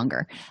lot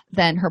longer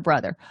than her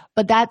brother.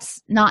 But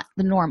that's not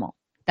the normal.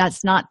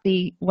 That's not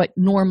what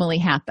normally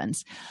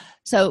happens.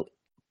 So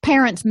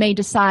parents may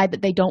decide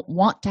that they don't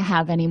want to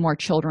have any more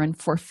children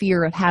for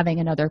fear of having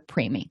another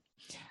preemie,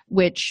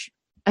 which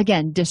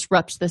again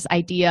disrupts this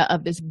idea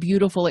of this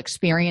beautiful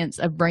experience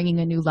of bringing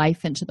a new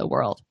life into the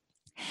world.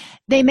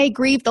 They may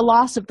grieve the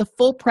loss of the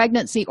full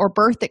pregnancy or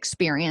birth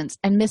experience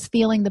and miss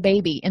feeling the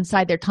baby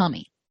inside their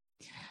tummy.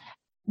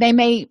 They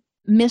may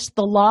miss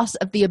the loss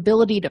of the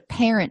ability to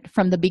parent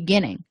from the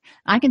beginning.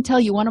 I can tell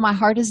you one of my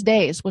hardest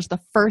days was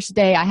the first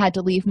day I had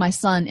to leave my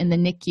son in the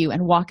NICU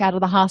and walk out of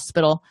the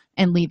hospital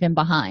and leave him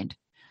behind.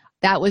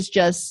 That was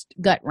just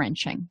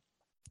gut-wrenching.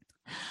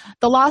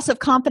 The loss of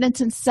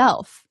confidence in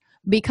self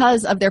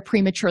because of their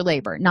premature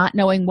labor, not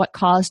knowing what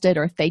caused it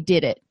or if they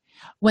did it.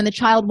 When the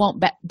child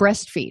won't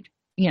breastfeed,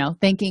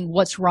 thinking,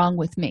 what's wrong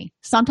with me?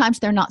 Sometimes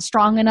they're not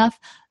strong enough.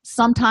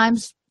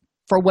 Sometimes,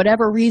 for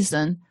whatever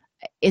reason,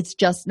 it's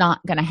just not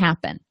going to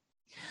happen.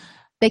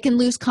 They can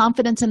lose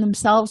confidence in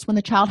themselves when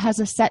the child has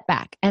a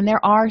setback, and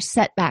there are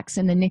setbacks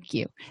in the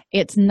NICU.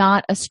 It's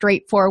not a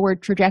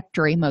straightforward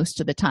trajectory most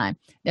of the time.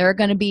 There are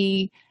going to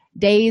be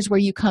days where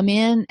you come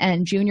in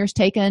and Junior's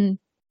taken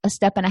a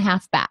step and a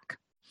half back.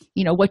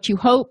 What you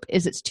hope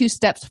is it's 2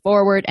 steps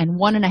forward and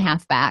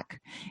 1.5 back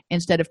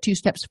instead of 2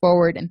 steps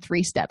forward and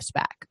 3 steps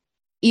back.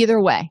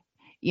 Either way,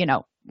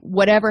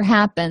 whatever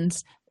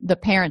happens, the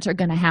parents are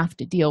going to have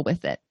to deal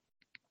with it.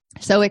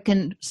 So it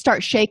can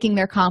start shaking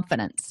their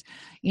confidence,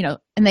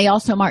 and they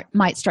also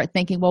might start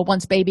thinking, well,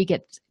 once baby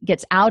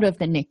gets out of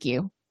the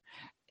NICU,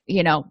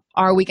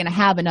 are we going to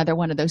have another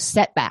one of those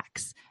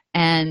setbacks?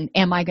 And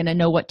am I going to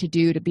know what to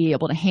do to be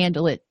able to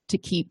handle it to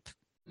keep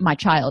my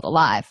child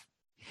alive?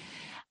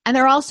 And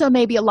there also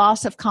may be a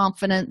loss of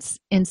confidence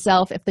in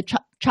self if the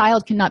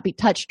child cannot be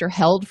touched or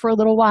held for a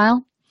little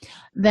while.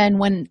 Then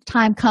when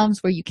time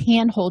comes where you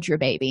can hold your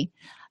baby,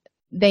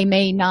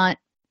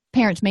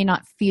 parents may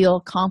not feel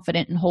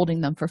confident in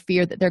holding them for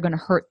fear that they're going to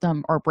hurt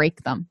them or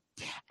break them.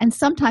 And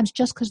sometimes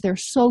just because they're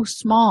so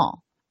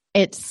small,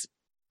 it's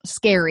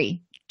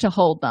scary to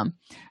hold them.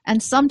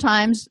 And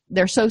sometimes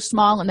they're so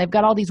small and they've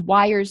got all these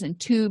wires and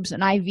tubes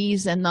and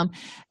IVs in them,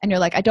 and you're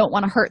like, I don't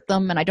want to hurt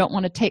them, and I don't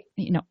want to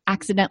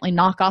accidentally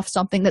knock off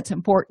something that's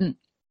important.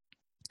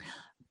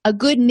 A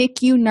good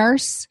NICU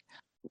nurse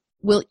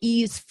will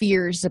ease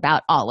fears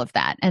about all of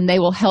that, and they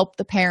will help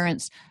the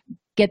parents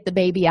get the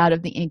baby out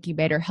of the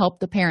incubator, help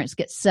the parents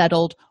get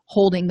settled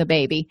holding the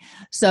baby,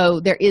 so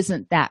there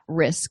isn't that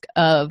risk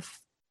of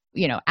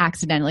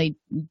accidentally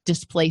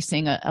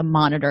displacing a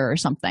monitor or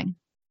something.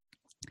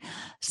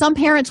 Some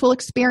parents will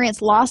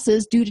experience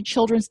losses due to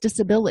children's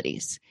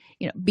disabilities.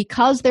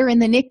 Because they're in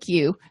the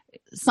NICU,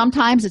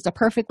 sometimes it's a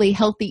perfectly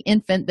healthy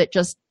infant that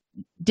just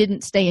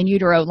didn't stay in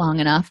utero long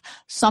enough.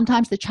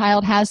 Sometimes the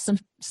child has some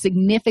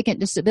significant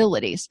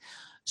disabilities.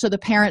 So the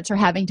parents are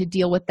having to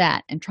deal with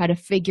that and try to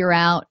figure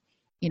out,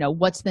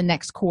 what's the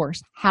next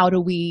course? How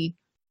do we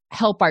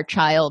help our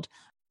child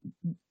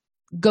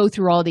go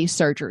through all these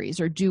surgeries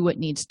or do what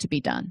needs to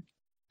be done?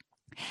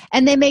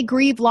 And they may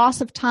grieve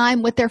loss of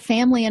time with their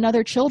family and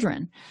other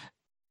children,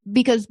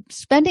 because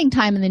spending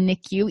time in the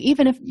NICU,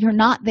 even if you're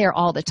not there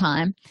all the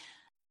time,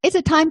 it's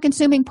a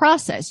time-consuming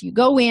process. You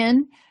go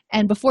in,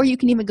 and before you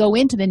can even go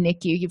into the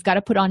NICU, you've got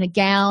to put on a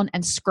gown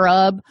and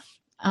scrub.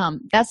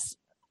 That's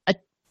a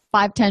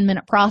 5-10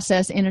 minute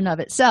process in and of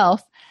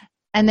itself.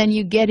 And then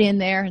you get in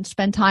there and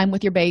spend time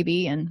with your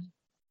baby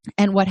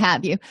and what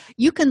have you.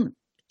 You can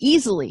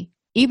easily,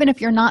 even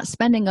if you're not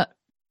spending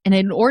an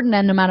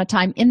inordinate amount of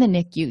time in the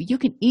NICU, you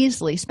can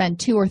easily spend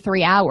 2 or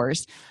 3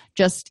 hours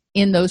just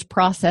in those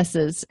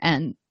processes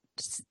and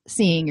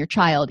seeing your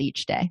child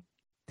each day.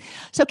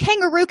 So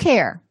kangaroo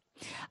care.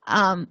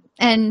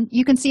 And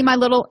you can see my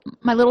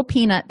little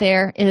peanut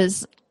there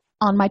is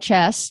on my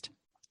chest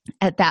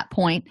at that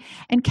point.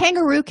 And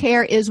kangaroo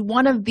care is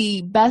one of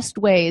the best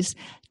ways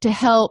to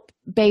help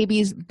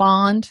babies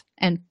bond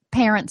and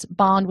parents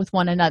bond with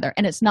one another.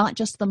 And it's not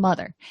just the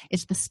mother.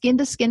 It's the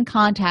skin-to-skin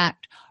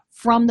contact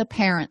from the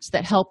parents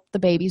that help the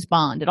babies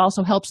bond. It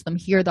also helps them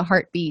hear the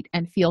heartbeat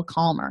and feel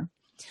calmer.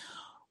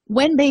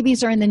 When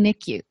babies are in the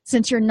NICU,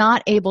 since you're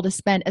not able to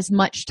spend as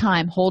much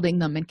time holding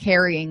them and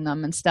carrying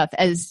them and stuff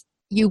as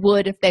you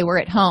would if they were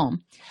at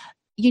home,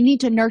 you need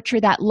to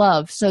nurture that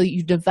love so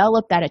you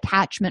develop that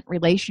attachment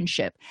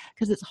relationship,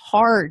 because it's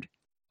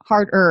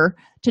harder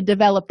to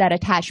develop that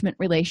attachment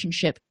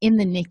relationship in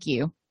the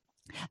NICU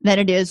than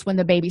it is when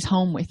the baby's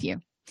home with you.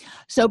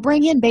 So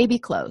bring in baby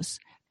clothes.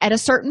 At a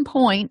certain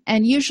point,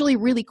 and usually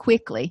really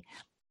quickly,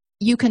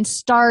 you can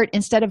start,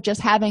 instead of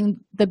just having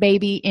the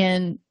baby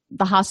in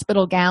the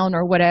hospital gown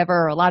or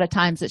whatever, or a lot of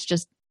times it's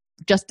just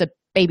a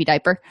baby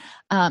diaper,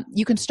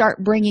 you can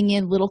start bringing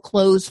in little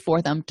clothes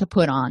for them to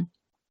put on.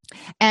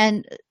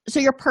 And so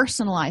you're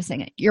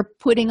personalizing it. You're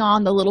putting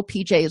on the little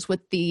PJs with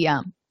the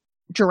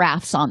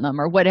giraffes on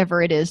them or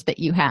whatever it is that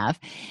you have.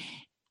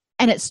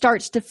 And it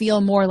starts to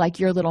feel more like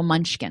your little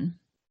munchkin.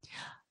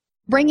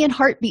 Bring in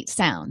heartbeat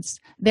sounds.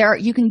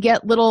 You can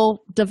get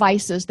little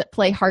devices that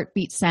play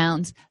heartbeat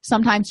sounds.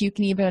 Sometimes you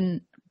can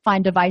even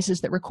find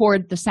devices that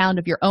record the sound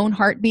of your own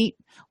heartbeat,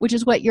 which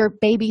is what your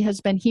baby has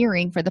been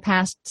hearing for the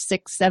past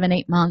 6, 7,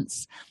 8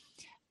 months,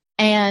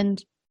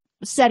 and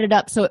set it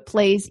up so it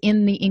plays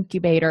in the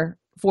incubator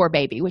for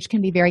baby, which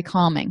can be very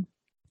calming.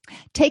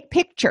 Take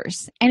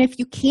pictures, and if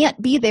you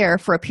can't be there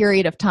for a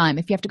period of time,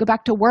 if you have to go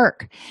back to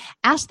work,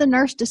 ask the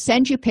nurse to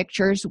send you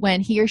pictures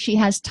when he or she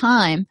has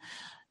time.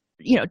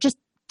 Just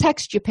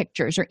text you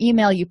pictures or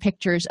email you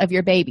pictures of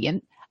your baby.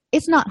 And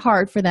it's not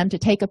hard for them to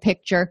take a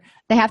picture.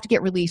 They have to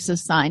get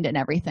releases signed and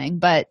everything,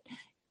 but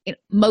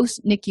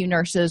most NICU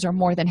nurses are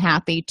more than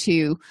happy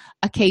to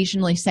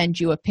occasionally send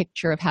you a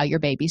picture of how your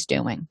baby's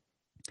doing.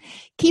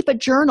 Keep a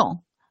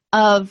journal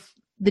of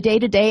the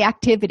day-to-day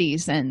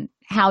activities and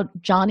how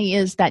Johnny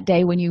is that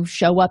day when you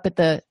show up at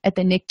the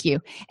NICU,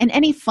 and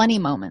any funny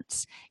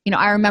moments.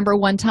 I remember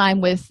one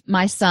time with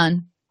my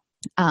son,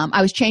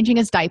 I was changing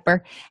his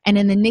diaper, and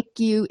in the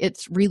NICU,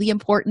 it's really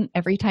important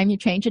every time you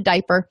change a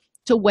diaper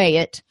to weigh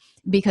it,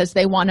 because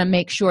they want to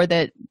make sure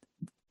that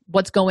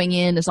what's going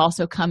in is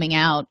also coming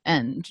out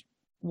and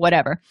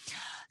whatever.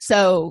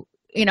 So,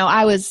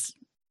 I was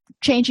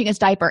changing his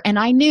diaper, and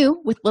I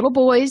knew with little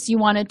boys, you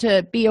wanted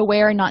to be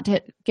aware not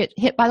to get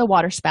hit by the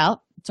water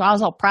spout. So I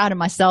was all proud of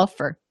myself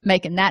for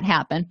making that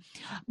happen.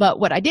 But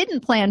what I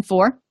didn't plan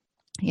for,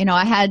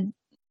 I had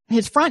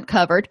his front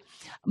covered,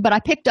 but I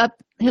picked up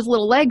his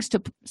little legs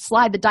to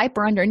slide the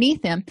diaper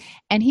underneath him,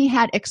 and he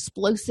had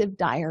explosive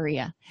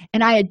diarrhea.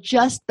 And I had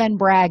just been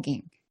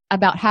bragging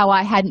about how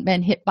I hadn't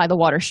been hit by the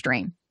water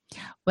stream.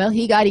 Well,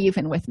 he got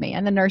even with me,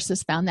 and the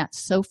nurses found that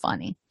so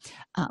funny.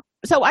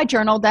 So I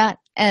journaled that,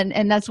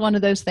 and that's one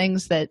of those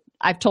things that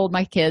I've told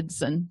my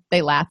kids, and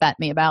they laugh at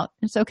me about.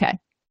 It's okay.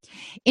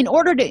 In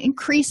order to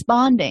increase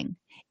bonding,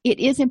 it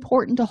is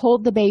important to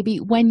hold the baby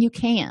when you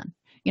can.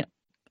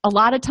 A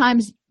lot of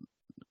times,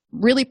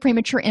 really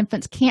premature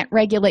infants can't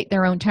regulate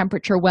their own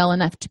temperature well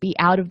enough to be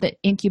out of the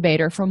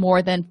incubator for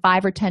more than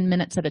 5 or 10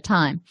 minutes at a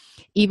time,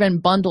 even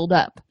bundled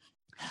up.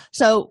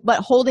 But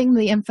holding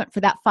the infant for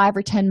that 5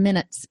 or 10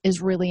 minutes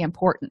is really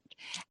important.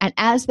 And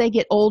as they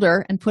get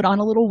older and put on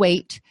a little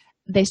weight,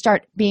 they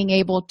start being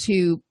able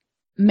to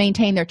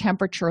maintain their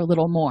temperature a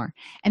little more.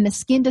 And the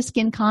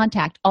skin-to-skin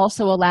contact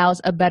also allows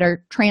a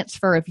better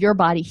transfer of your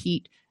body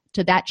heat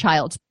to that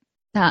child's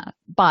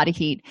body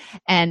heat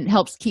and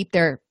helps keep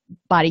their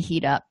body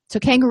heat up. So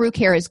kangaroo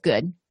care is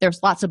good.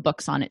 There's lots of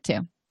books on it too.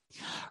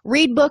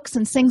 Read books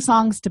and sing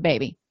songs to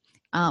baby,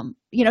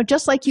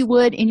 just like you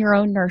would in your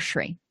own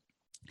nursery.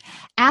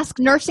 Ask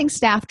nursing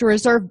staff to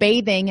reserve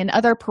bathing and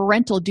other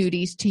parental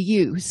duties to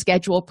you,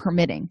 schedule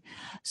permitting.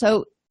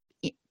 So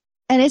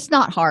And it's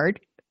not hard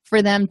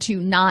for them to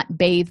not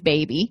bathe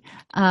baby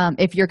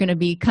if you're going to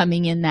be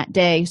coming in that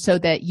day so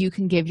that you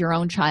can give your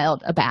own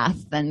child a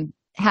bath and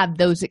have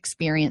those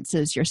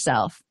experiences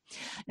yourself.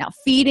 Now,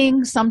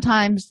 feeding,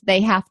 sometimes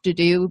they have to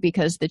do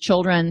because the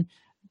children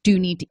do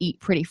need to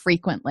eat pretty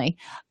frequently.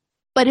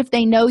 But if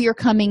they know you're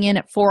coming in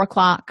at 4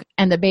 o'clock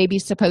and the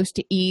baby's supposed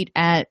to eat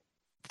at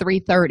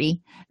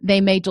 3:30, they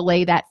may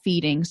delay that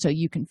feeding so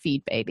you can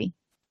feed baby.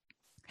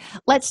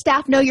 Let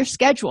staff know your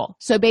schedule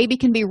so baby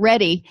can be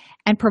ready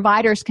and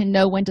providers can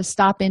know when to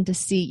stop in to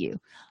see you.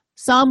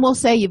 Some will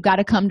say you've got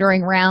to come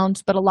during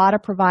rounds, but a lot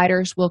of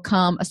providers will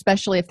come,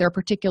 especially if there are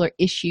particular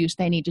issues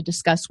they need to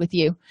discuss with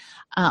you.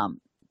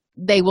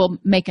 They will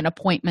make an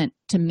appointment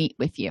to meet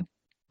with you.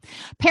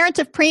 Parents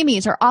of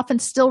preemies are often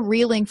still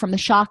reeling from the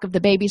shock of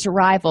the baby's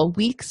arrival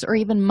weeks or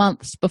even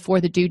months before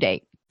the due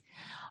date.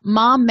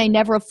 Mom may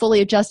never have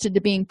fully adjusted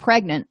to being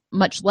pregnant,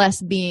 much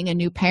less being a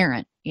new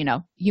parent.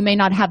 You may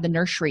not have the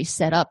nursery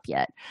set up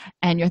yet,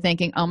 and you're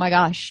thinking, oh my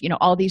gosh,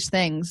 all these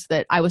things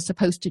that I was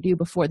supposed to do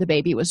before the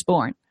baby was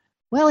born.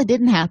 Well, it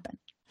didn't happen.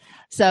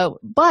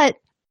 But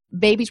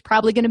baby's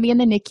probably going to be in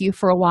the NICU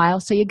for a while,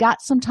 so you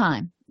got some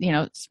time.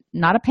 It's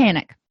not a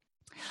panic.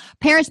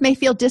 Parents may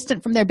feel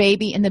distant from their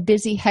baby in the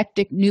busy,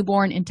 hectic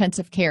newborn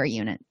intensive care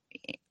unit.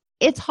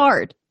 It's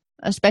hard,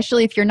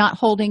 especially if you're not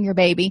holding your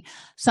baby.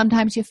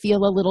 Sometimes you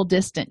feel a little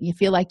distant. You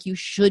feel like you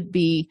should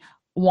be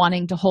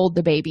wanting to hold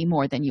the baby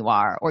more than you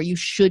are, or you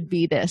should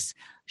be this.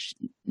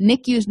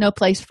 NICU is no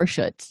place for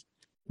shoulds.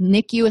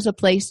 NICU is a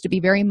place to be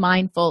very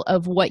mindful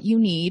of what you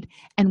need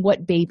and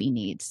what baby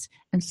needs.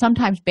 And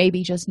sometimes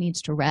baby just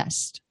needs to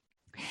rest.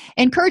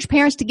 Encourage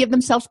parents to give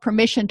themselves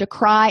permission to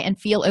cry and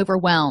feel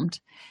overwhelmed,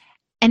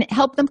 and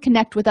help them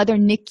connect with other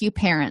NICU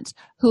parents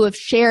who have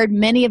shared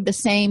many of the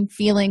same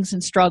feelings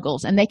and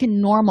struggles, and they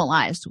can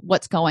normalize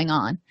what's going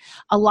on.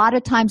 A lot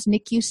of times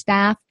NICU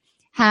staff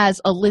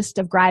has a list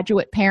of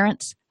graduate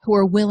parents who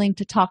are willing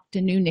to talk to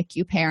new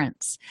NICU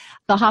parents.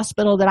 The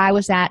hospital that I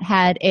was at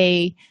had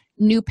a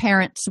new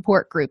parent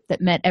support group that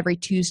met every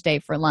Tuesday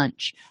for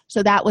lunch.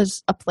 So that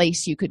was a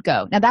place you could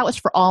go. Now, that was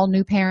for all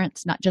new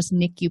parents, not just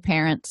NICU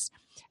parents.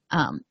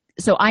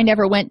 So I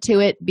never went to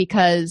it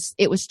because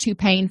it was too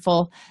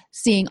painful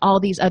seeing all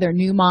these other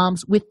new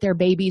moms with their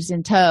babies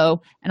in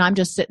tow, and I'm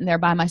just sitting there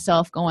by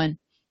myself going,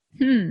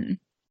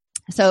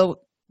 So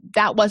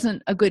that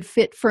wasn't a good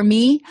fit for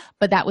me,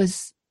 but that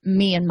was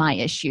me and my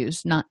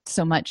issues, not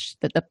so much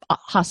that the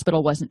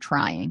hospital wasn't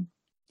trying.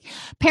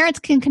 Parents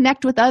can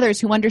connect with others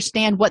who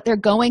understand what they're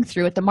going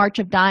through at the March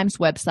of Dimes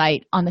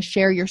website on the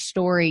Share Your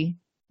Story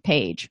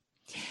page.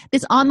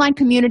 This online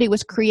community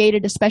was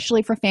created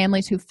especially for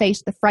families who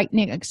face the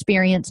frightening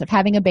experience of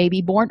having a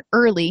baby born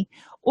early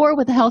or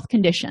with a health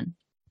condition.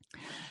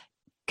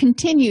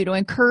 Continue to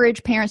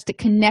encourage parents to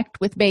connect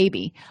with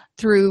baby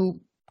through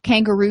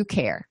Kangaroo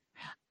Care.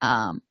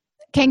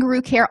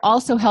 Kangaroo Care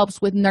also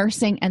helps with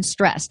nursing and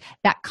stress.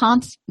 That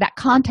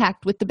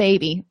contact with the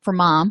baby for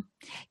mom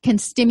can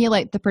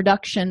stimulate the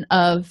production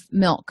of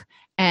milk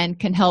and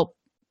can help,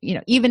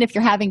 even if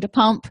you're having to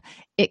pump,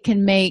 it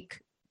can make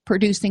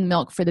producing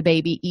milk for the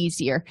baby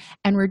easier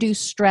and reduce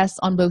stress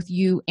on both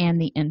you and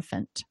the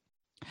infant.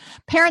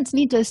 Parents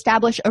need to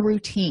establish a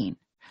routine.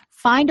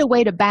 Find a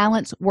way to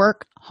balance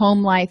work,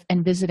 home life,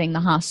 and visiting the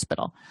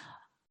hospital.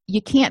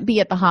 You can't be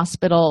at the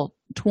hospital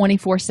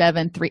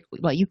 24/7,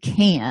 well, you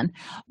can,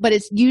 but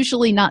it's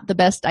usually not the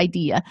best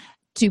idea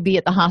to be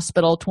at the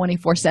hospital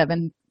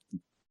 24/7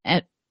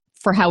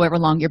 for however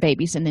long your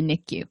baby's in the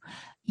NICU.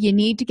 You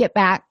need to get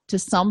back to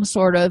some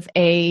sort of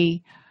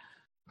a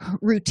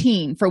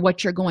routine for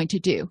what you're going to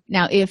do.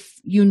 Now, if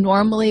you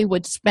normally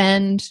would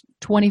spend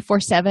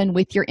 24/7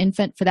 with your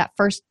infant for that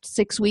first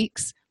 6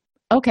 weeks,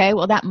 okay,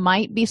 well, that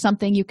might be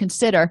something you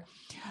consider,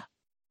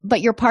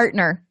 but your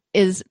partner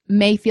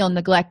may feel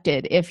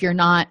neglected if you're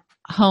not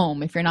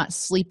home, if you're not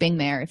sleeping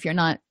there, if you're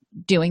not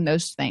doing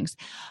those things.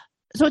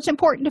 So it's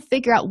important to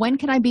figure out, when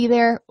can I be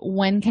there?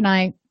 When can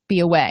I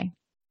be away?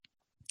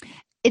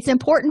 It's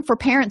important for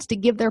parents to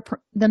give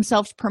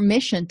themselves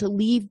permission to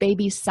leave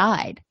baby's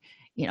side.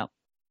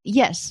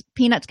 Yes,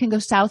 peanuts can go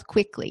south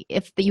quickly.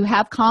 If you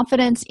have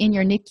confidence in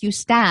your NICU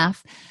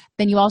staff,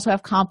 then you also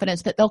have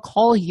confidence that they'll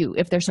call you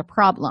if there's a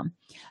problem.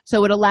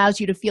 So it allows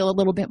you to feel a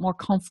little bit more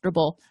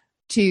comfortable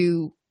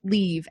to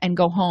leave and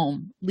go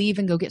home, leave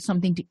and go get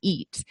something to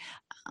eat.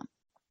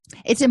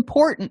 It's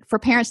important for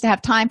parents to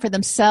have time for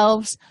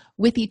themselves,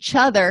 with each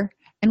other,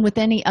 and with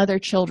any other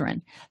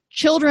children.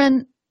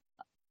 Children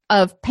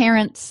of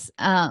parents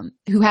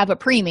who have a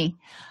preemie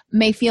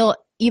may feel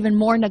even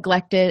more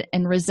neglected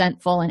and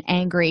resentful and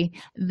angry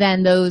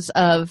than those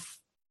of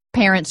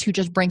parents who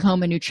just bring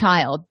home a new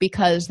child,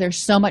 because there's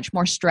so much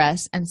more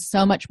stress and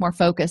so much more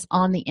focus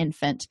on the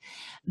infant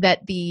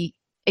that the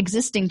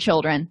existing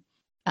children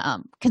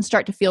can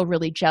start to feel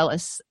really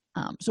jealous.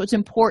 So it's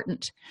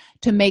important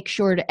to make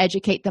sure to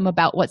educate them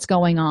about what's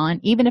going on,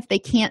 even if they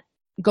can't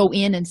go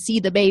in and see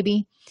the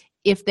baby.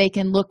 If they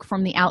can look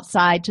from the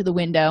outside to the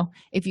window,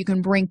 if you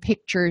can bring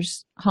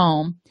pictures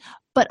home,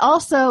 but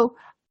also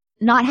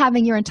not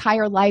having your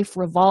entire life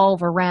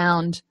revolve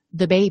around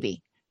the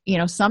baby.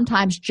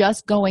 Sometimes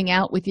just going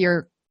out with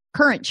your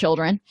current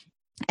children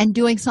and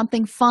doing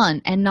something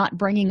fun and not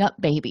bringing up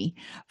baby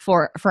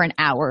for an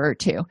hour or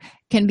two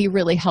can be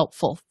really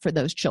helpful for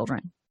those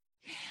children.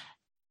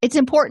 It's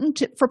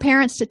important for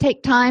parents to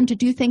take time to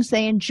do things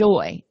they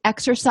enjoy,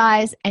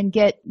 exercise, and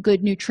get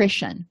good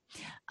nutrition.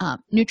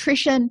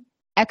 Nutrition,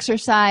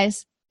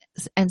 exercise,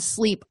 and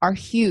sleep are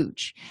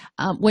huge.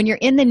 When you're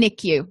in the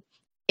NICU,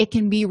 it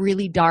can be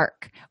really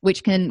dark,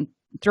 which can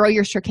throw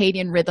your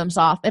circadian rhythms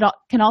off. It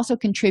can also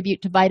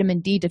contribute to vitamin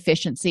D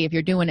deficiency if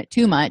you're doing it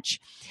too much,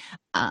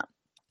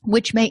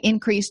 which may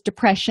increase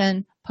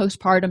depression,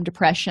 postpartum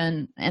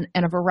depression, and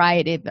a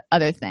variety of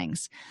other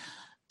things.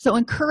 So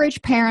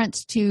encourage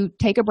parents to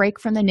take a break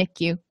from the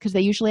NICU because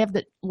they usually have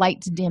the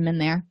lights dim in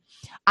there.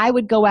 I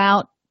would go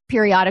out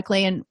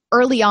periodically, and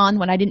early on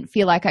when I didn't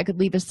feel like I could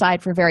leave his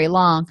side for very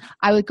long,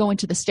 I would go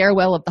into the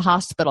stairwell of the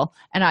hospital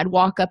and I'd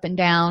walk up and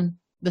down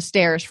the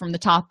stairs from the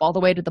top all the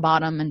way to the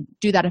bottom and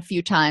do that a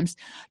few times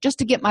just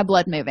to get my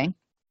blood moving.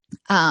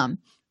 And,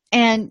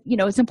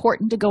 it's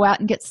important to go out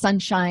and get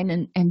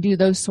sunshine and do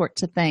those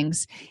sorts of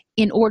things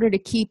in order to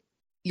keep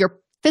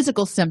your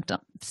physical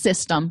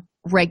system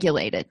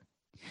regulated.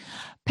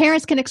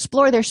 Parents can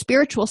explore their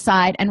spiritual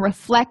side and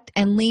reflect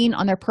and lean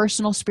on their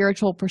personal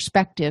spiritual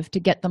perspective to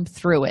get them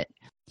through it.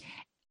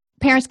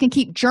 Parents can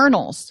keep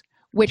journals,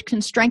 which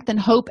can strengthen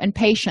hope and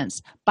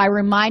patience by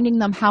reminding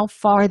them how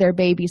far their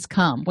babies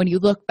come. When you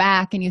look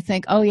back and you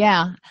think, oh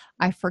yeah,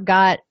 I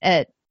forgot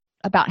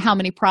about how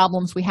many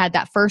problems we had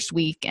that first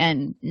week,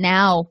 and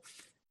now,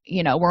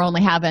 we're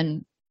only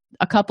having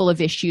a couple of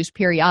issues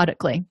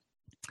periodically.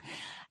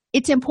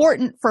 It's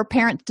important for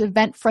parents to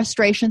vent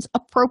frustrations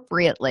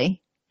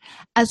appropriately,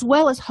 as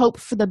well as hope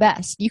for the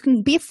best. You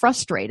can be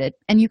frustrated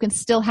and you can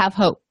still have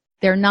hope.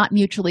 They're not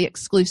mutually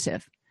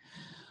exclusive.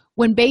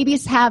 When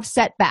babies have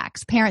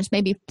setbacks, parents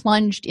may be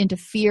plunged into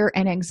fear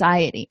and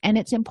anxiety, and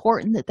it's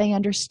important that they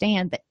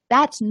understand that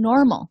that's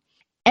normal.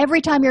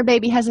 Every time your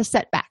baby has a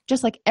setback,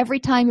 just like every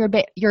time your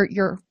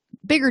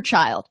bigger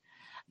child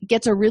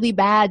gets a really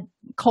bad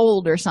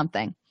cold or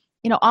something,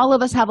 all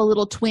of us have a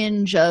little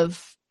twinge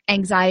of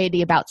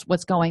anxiety about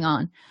what's going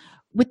on.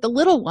 With the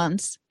little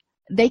ones,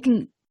 they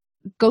can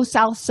go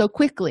south so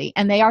quickly,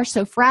 and they are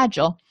so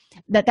fragile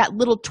that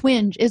little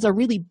twinge is a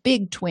really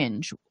big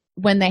twinge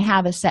when they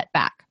have a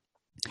setback.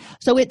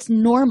 So it's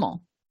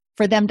normal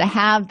for them to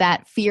have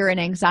that fear and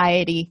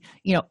anxiety,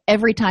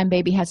 every time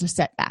baby has a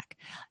setback.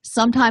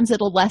 Sometimes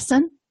it'll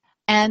lessen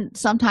and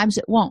sometimes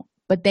it won't,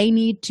 but they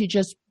need to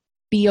just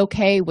be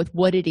okay with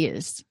what it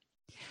is.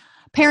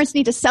 Parents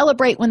need to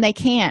celebrate when they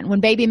can.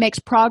 When baby makes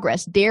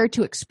progress, dare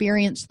to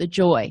experience the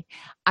joy.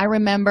 I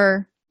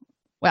remember,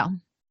 I'll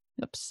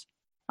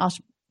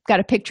got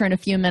a picture in a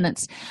few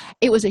minutes.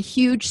 It was a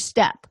huge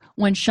step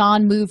when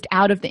Sean moved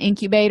out of the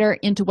incubator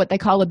into what they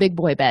call a big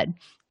boy bed.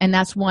 And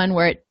that's one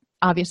where it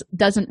obviously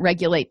doesn't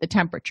regulate the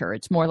temperature.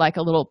 It's more like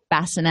a little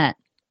bassinet.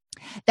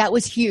 That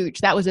was huge.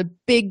 That was a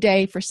big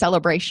day for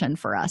celebration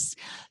for us.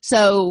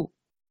 So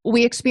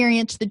we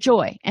experienced the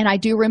joy. And I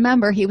do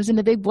remember he was in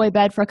the big boy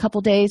bed for a couple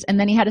days, and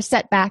then he had a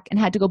setback and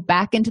had to go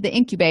back into the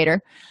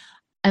incubator.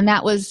 And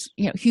that was,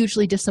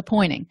 hugely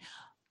disappointing.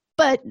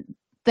 But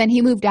then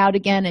he moved out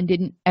again and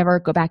didn't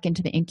ever go back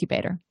into the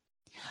incubator.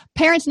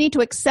 Parents need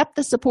to accept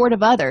the support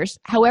of others,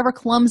 however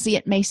clumsy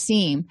it may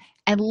seem,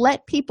 and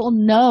let people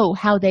know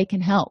how they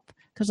can help,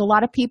 because a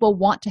lot of people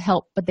want to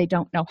help, but they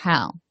don't know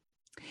how.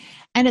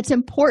 And it's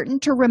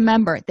important to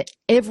remember that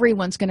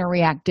everyone's going to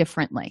react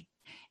differently.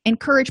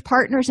 Encourage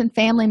partners and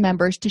family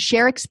members to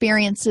share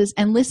experiences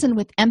and listen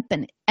with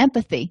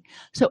empathy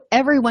so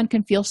everyone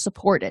can feel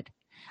supported.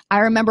 I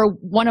remember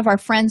one of our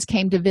friends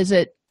came to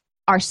visit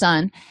our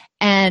son,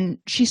 and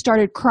she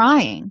started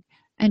crying.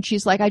 And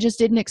she's like, I just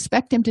didn't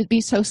expect him to be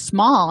so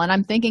small. And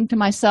I'm thinking to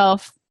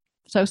myself,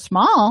 so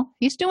small?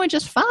 He's doing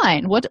just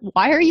fine.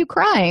 Why are you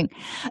crying?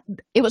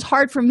 It was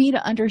hard for me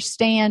to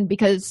understand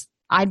because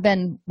I'd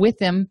been with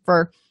him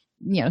for,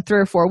 3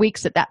 or 4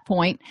 weeks at that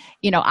point.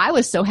 I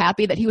was so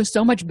happy that he was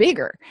so much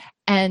bigger.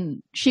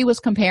 And she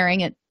was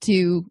comparing it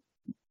to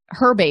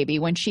her baby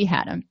when she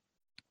had him.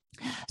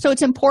 So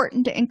it's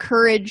important to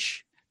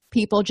encourage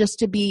people just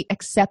to be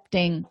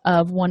accepting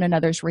of one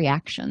another's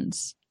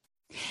reactions.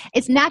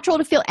 It's natural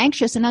to feel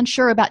anxious and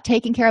unsure about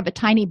taking care of a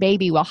tiny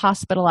baby while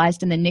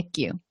hospitalized in the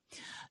NICU.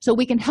 So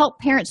we can help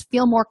parents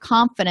feel more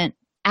confident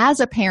as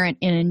a parent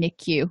in a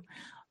NICU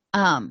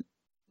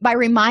by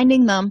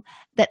reminding them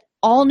that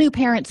all new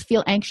parents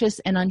feel anxious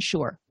and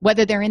unsure,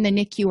 whether they're in the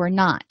NICU or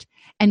not.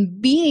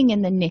 And being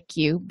in the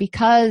NICU,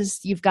 because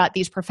you've got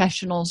these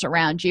professionals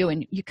around you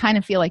and you kind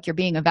of feel like you're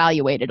being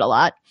evaluated a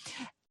lot,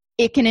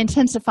 it can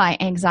intensify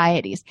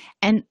anxieties.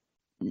 And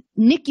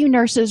NICU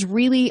nurses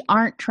really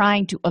aren't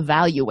trying to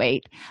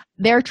evaluate.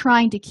 They're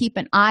trying to keep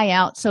an eye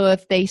out so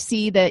if they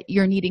see that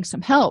you're needing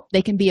some help,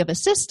 they can be of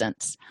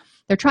assistance.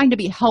 They're trying to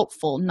be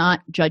helpful,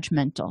 not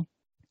judgmental.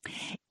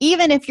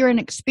 Even if you're an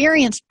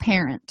experienced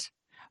parent,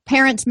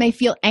 Parents may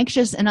feel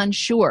anxious and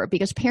unsure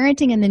because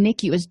parenting in the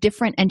NICU is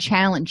different and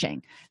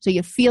challenging. So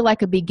you feel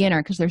like a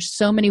beginner because there's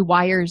so many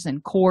wires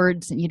and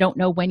cords, and you don't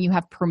know when you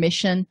have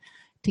permission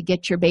to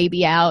get your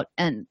baby out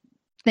and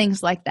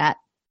things like that.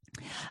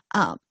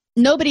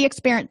 Nobody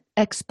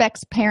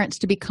expects parents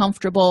to be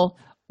comfortable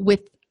with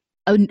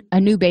a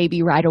new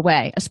baby right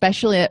away,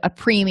 especially a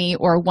preemie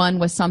or one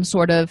with some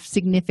sort of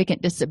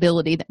significant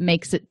disability that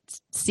makes it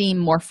seem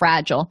more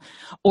fragile,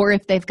 or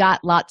if they've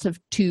got lots of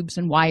tubes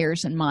and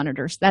wires and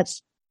monitors.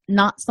 That's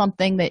not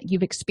something that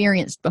you've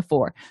experienced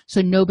before,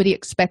 so nobody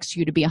expects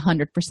you to be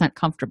 100%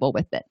 comfortable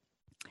with it.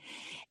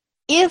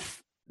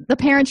 If the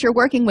parents you're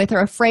working with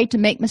are afraid to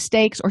make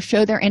mistakes or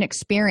show their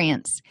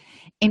inexperience,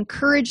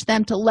 encourage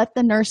them to let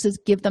the nurses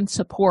give them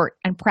support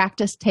and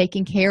practice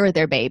taking care of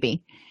their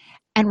baby.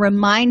 And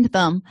remind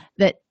them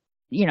that,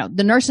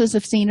 the nurses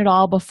have seen it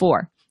all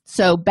before.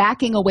 So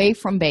backing away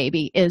from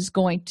baby is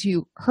going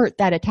to hurt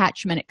that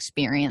attachment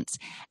experience,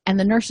 and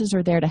the nurses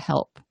are there to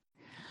help.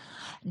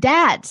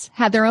 Dads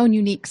have their own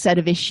unique set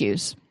of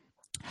issues.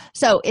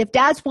 So if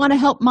dads want to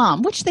help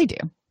mom, which they do,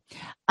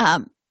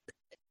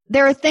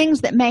 there are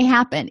things that may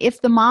happen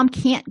if the mom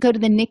can't go to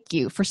the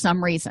NICU for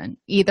some reason,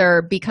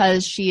 either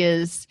because she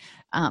is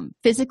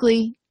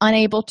physically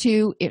unable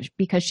to,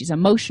 because she's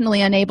emotionally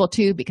unable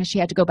to, because she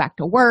had to go back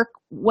to work,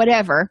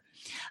 whatever.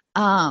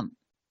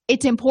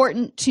 It's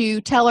important to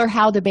tell her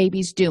how the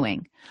baby's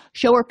doing.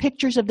 Show her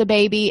pictures of the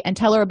baby and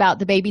tell her about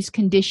the baby's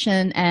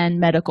condition and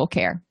medical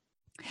care.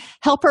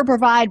 Help her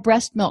provide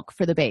breast milk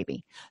for the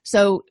baby.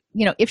 So,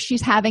 if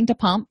she's having to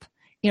pump,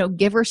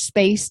 give her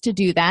space to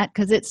do that,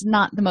 because it's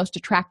not the most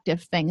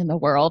attractive thing in the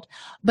world,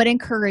 but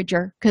encourage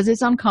her because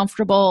it's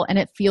uncomfortable and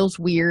it feels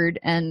weird.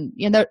 And,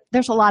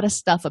 there's a lot of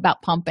stuff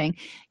about pumping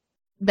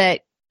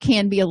that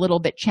can be a little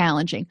bit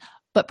challenging,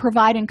 but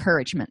provide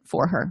encouragement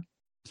for her.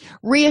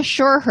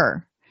 Reassure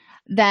her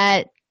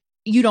that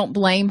you don't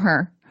blame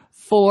her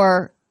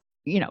for,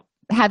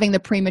 having the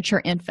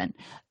premature infant.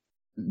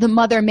 The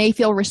mother may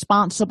feel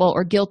responsible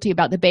or guilty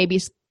about the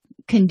baby's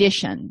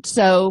condition.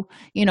 So,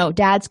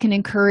 dads can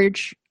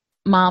encourage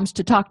moms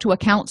to talk to a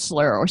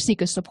counselor or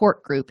seek a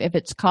support group if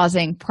it's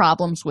causing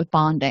problems with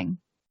bonding.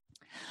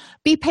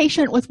 Be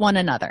patient with one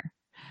another.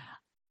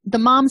 The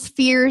mom's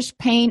fears,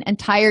 pain, and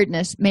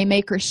tiredness may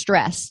make her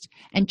stressed,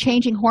 and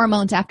changing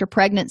hormones after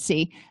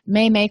pregnancy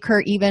may make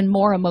her even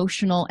more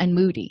emotional and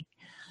moody.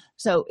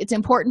 So it's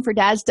important for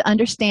dads to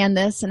understand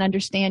this and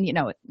understand,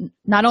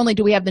 not only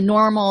do we have the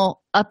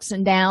normal ups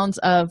and downs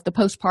of the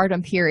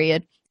postpartum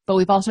period, but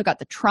we've also got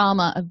the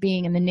trauma of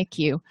being in the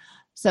NICU.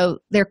 So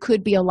there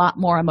could be a lot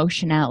more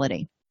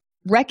emotionality.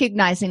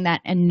 Recognizing that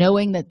and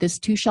knowing that this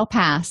too shall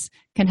pass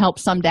can help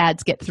some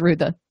dads get through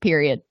the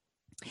period.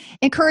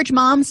 Encourage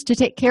moms to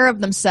take care of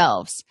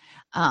themselves.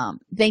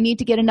 They need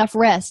to get enough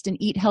rest and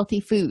eat healthy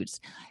foods.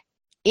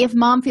 If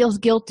mom feels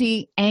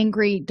guilty,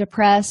 angry,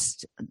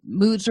 depressed,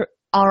 moods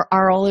are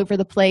all over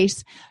the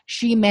place,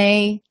 she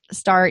may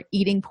start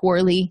eating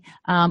poorly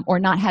or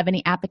not have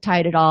any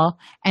appetite at all.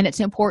 And it's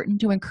important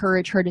to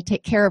encourage her to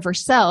take care of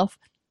herself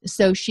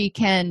so she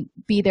can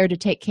be there to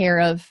take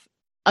care of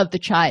the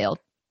child.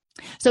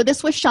 So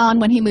this was Sean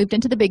when he moved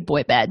into the big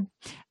boy bed.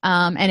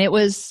 And it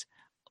was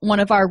one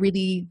of our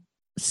really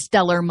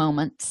stellar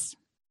moments.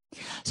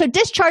 So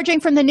discharging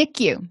from the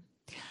NICU.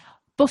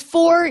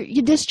 Before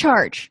you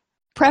discharge,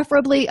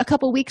 preferably a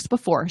couple weeks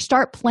before,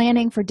 start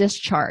planning for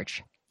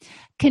discharge.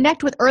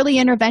 Connect with early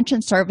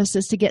intervention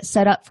services to get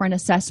set up for an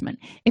assessment.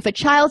 If a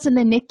child's in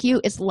the NICU,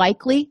 it's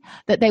likely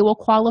that they will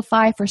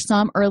qualify for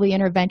some early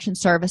intervention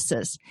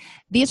services.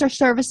 These are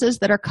services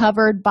that are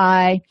covered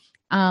by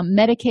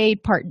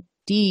Medicaid Part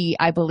D,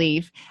 I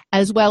believe,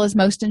 as well as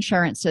most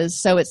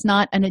insurances, so it's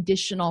not an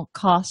additional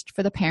cost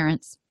for the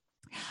parents.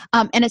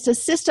 And it's a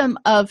system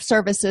of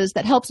services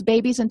that helps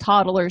babies and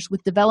toddlers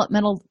with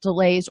developmental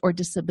delays or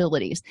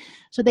disabilities.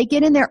 So they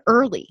get in there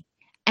early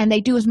and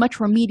they do as much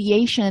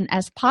remediation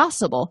as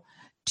possible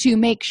to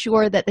make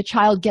sure that the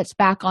child gets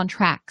back on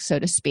track, so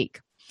to speak.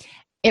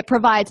 It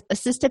provides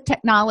assistive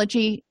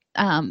technology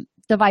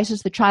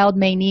devices the child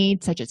may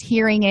need, such as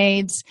hearing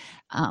aids.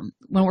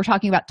 When we're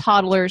talking about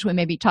toddlers, we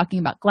may be talking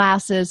about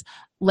glasses,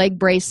 leg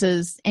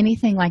braces,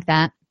 anything like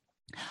that.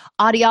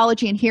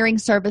 Audiology and hearing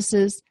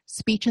services,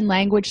 speech and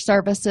language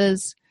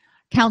services,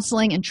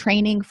 counseling and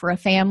training for a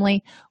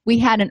family. We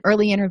had an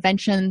early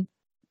intervention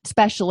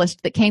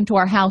specialist that came to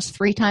our house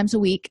 3 times a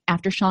week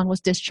after Sean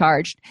was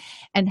discharged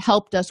and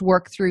helped us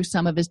work through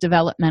some of his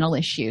developmental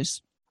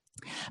issues.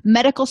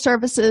 Medical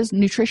services,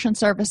 nutrition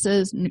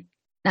services,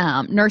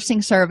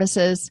 nursing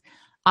services,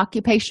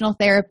 occupational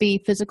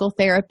therapy, physical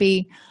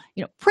therapy,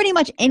 pretty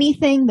much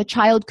anything the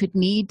child could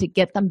need to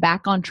get them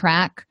back on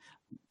track,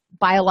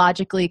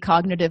 biologically,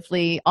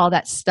 cognitively, all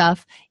that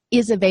stuff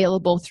is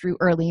available through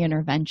early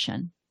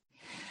intervention.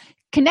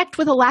 Connect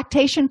with a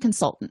lactation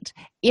consultant.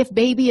 If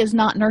baby is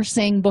not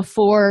nursing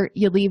before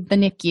you leave the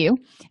NICU,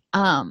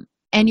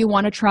 and you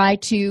want to try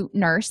to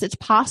nurse, it's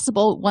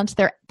possible once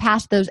they're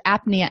past those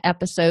apnea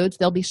episodes,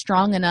 they'll be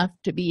strong enough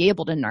to be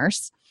able to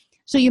nurse.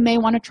 So you may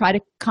want to try to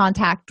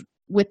contact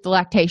with the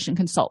lactation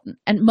consultant,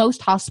 and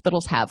most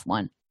hospitals have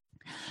one.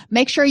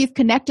 Make sure you've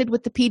connected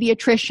with the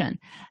pediatrician.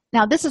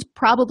 Now, this has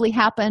probably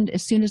happened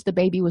as soon as the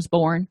baby was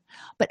born,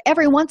 but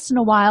every once in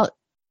a while,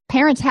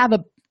 parents have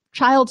a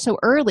child so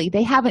early,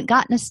 they haven't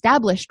gotten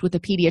established with a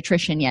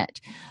pediatrician yet.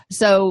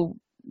 So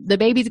the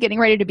baby's getting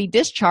ready to be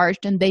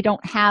discharged and they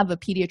don't have a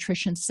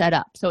pediatrician set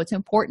up. So it's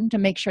important to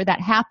make sure that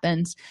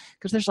happens,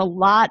 because there's a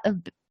lot of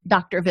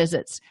doctor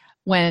visits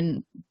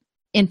when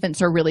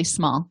infants are really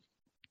small.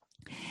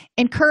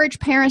 Encourage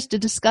parents to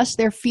discuss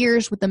their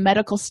fears with the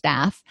medical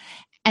staff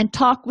and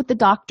talk with the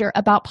doctor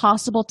about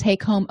possible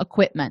take-home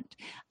equipment.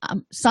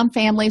 Some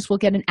families will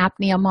get an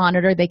apnea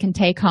monitor they can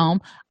take home.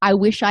 I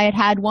wish I had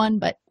had one,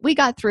 but we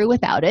got through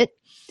without it.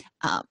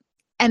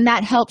 And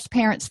that helps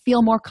parents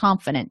feel more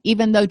confident.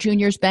 Even though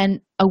Junior's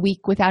been a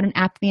week without an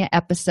apnea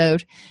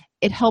episode,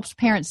 it helps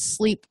parents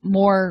sleep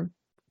more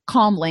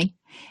calmly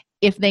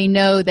if they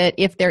know that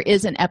if there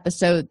is an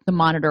episode, the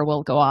monitor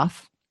will go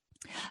off.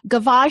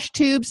 Gavage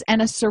tubes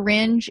and a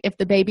syringe if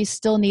the baby's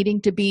still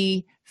needing to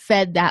be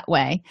fed that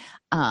way,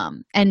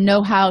 and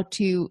know how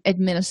to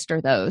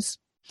administer those.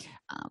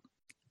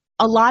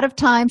 A lot of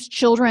times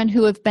children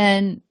who have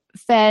been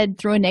fed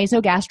through a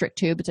nasogastric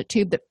tube, it's a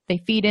tube that they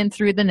feed in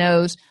through the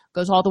nose,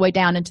 goes all the way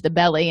down into the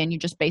belly, and you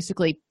just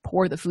basically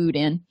pour the food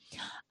in,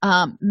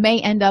 may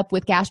end up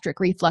with gastric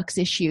reflux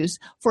issues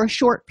for a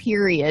short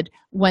period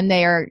when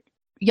they are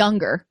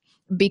younger,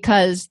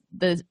 because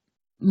the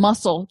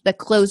muscle that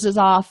closes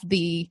off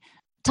the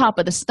top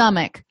of the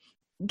stomach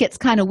gets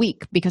kind of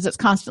weak because it's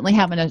constantly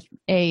having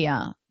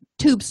a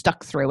tube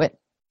stuck through it.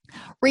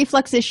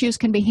 Reflux issues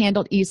can be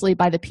handled easily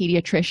by the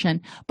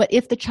pediatrician, but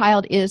if the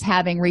child is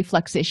having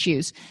reflux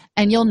issues,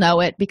 and you'll know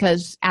it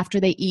because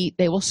after they eat,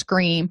 they will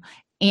scream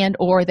and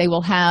or they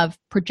will have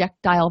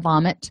projectile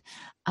vomit,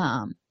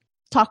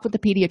 talk with the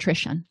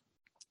pediatrician.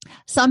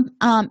 Some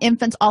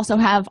infants also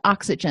have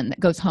oxygen that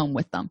goes home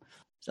with them.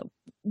 So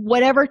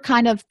whatever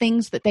kind of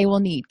things that they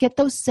will need, get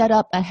those set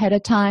up ahead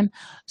of time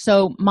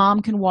so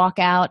mom can walk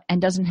out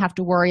and doesn't have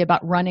to worry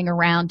about running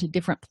around to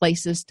different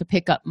places to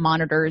pick up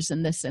monitors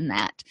and this and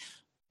that.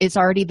 It's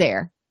already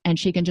there, and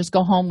she can just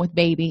go home with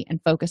baby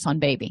and focus on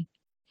baby.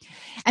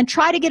 And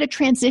try to get a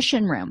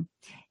transition room.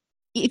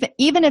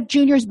 Even if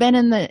Junior's been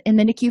in the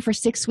NICU for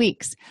 6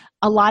 weeks,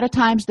 a lot of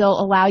times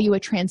they'll allow you a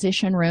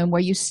transition room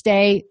where you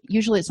stay,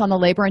 usually it's on the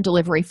labor and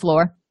delivery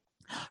floor,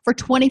 for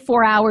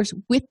 24 hours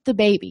with the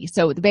baby.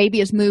 So the baby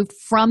is moved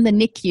from the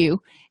NICU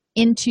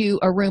into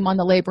a room on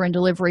the labor and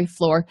delivery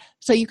floor,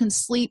 so you can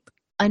sleep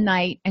a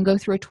night and go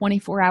through a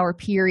 24-hour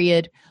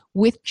period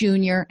with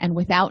Junior and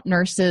without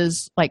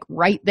nurses like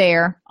right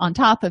there on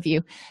top of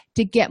you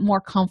to get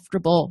more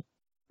comfortable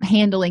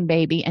handling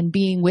baby and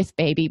being with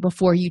baby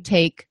before you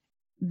take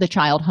the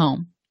child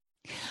home.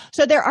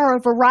 So there are a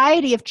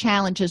variety of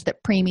challenges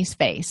that preemies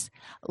face.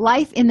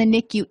 Life in the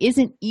NICU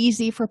isn't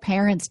easy for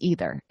parents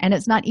either, and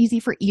it's not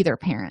easy for either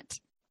parent.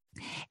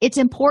 It's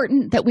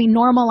important that we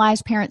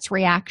normalize parents'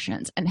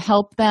 reactions and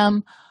help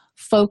them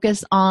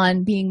focus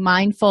on being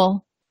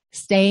mindful,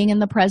 staying in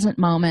the present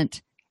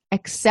moment,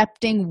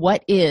 accepting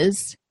what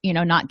is,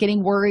 not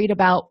getting worried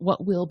about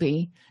what will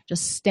be,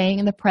 just staying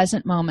in the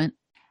present moment.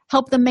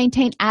 Help them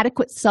maintain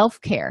adequate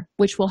self-care,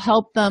 which will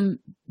help them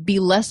be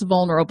less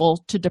vulnerable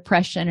to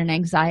depression and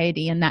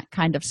anxiety and that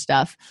kind of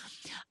stuff.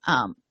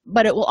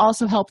 But it will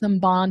also help them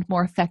bond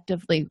more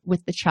effectively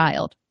with the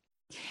child.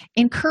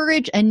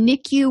 Encourage a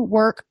NICU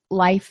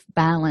work-life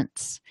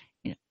balance.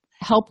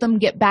 Help them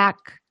get back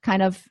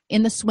kind of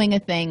in the swing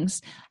of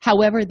things,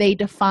 however they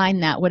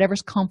define that,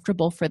 whatever's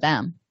comfortable for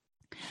them.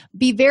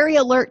 Be very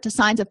alert to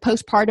signs of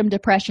postpartum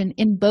depression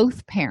in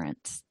both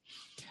parents.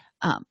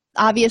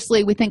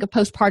 Obviously, we think of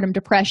postpartum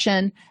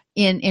depression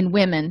in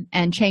women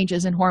and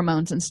changes in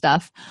hormones and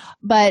stuff,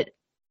 but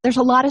there's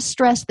a lot of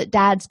stress that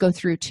dads go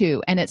through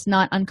too, and it's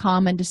not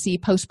uncommon to see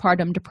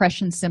postpartum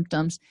depression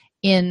symptoms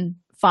in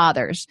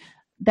fathers.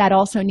 That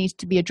also needs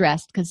to be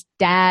addressed because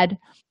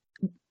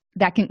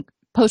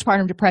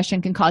postpartum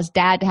depression can cause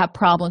dad to have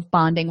problems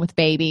bonding with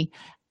baby,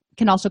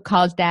 can also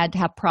cause dad to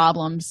have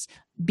problems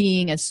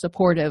being as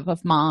supportive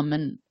of mom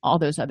and all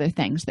those other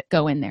things that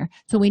go in there.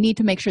 So we need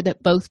to make sure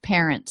that both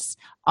parents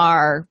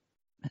are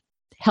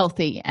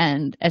healthy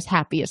and as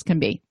happy as can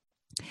be.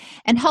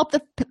 And help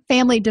the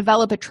family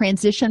develop a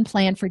transition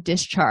plan for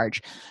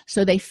discharge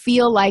so they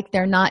feel like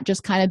they're not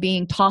just kind of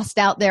being tossed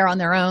out there on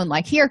their own,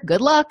 like, here,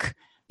 good luck,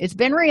 it's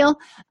been real,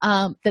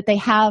 that they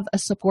have a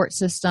support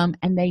system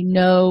and they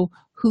know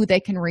who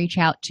they can reach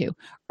out to.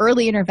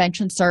 Early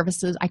intervention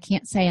services, I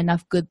can't say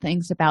enough good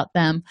things about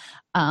them.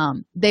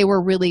 They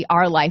were really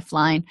our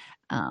lifeline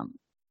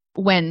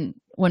when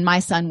my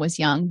son was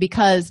young,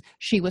 because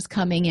she was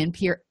coming in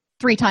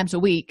 3 times a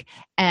week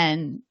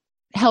and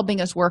helping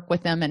us work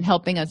with him and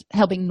helping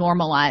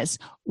normalize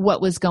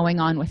what was going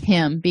on with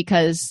him,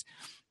 because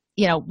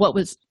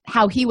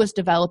how he was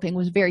developing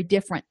was very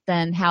different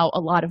than how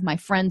a lot of my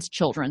friends'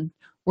 children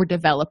were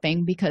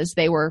developing because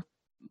they were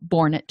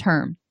born at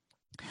term.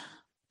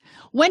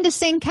 When to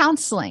seek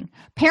counseling.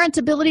 Parents'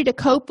 ability to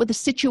cope with the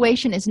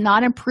situation is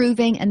not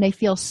improving and they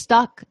feel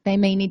stuck. They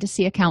may need to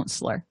see a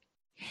counselor.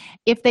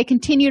 If they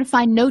continue to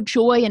find no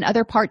joy in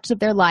other parts of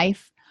their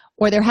life,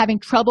 or they're having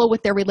trouble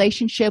with their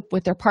relationship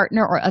with their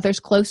partner or others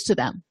close to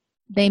them,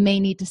 they may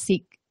need to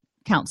seek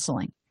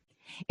counseling.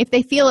 If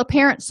they feel a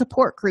parent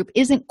support group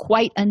isn't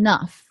quite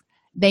enough,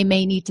 they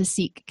may need to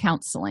seek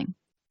counseling.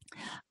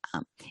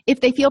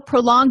 If they feel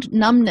prolonged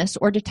numbness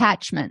or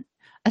detachment,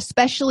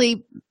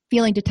 especially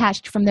feeling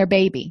detached from their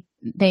baby,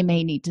 they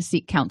may need to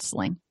seek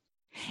counseling.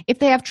 If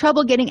they have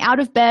trouble getting out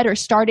of bed or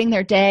starting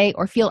their day,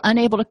 or feel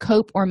unable to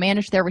cope or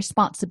manage their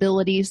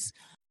responsibilities,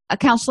 a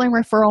counseling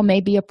referral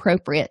may be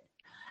appropriate.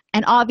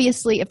 And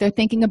obviously, if they're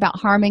thinking about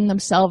harming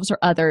themselves or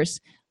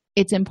others,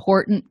 it's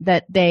important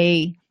that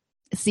they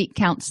seek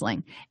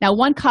counseling. Now,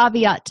 one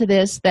caveat to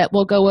this that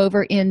we'll go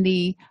over in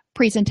the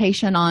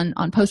presentation on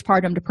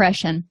postpartum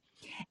depression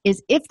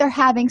is if they're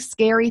having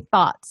scary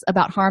thoughts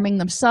about harming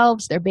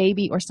themselves, their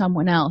baby, or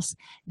someone else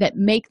that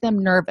make them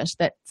nervous,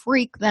 that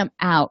freak them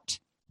out,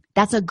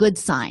 that's a good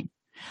sign.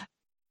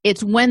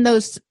 It's when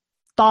those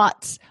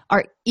thoughts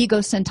are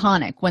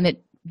egocentric, when they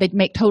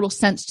make total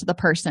sense to the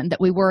person, that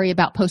we worry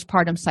about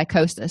postpartum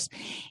psychosis.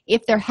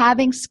 If they're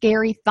having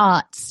scary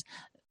thoughts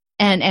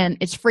and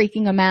it's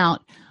freaking them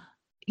out,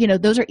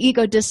 those are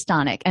ego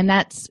dystonic, and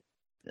that's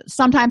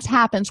sometimes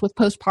happens with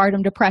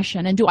postpartum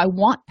depression. And do I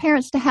want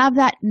parents to have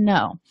that?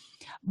 No.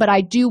 But I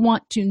do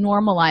want to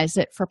normalize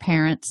it for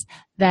parents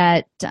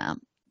that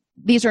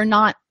these are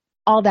not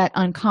all that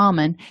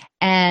uncommon.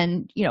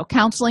 And,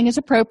 counseling is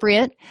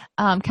appropriate.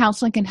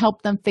 Counseling can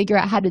help them figure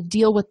out how to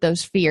deal with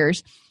those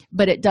fears,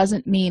 but it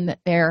doesn't mean that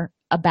they're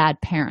a bad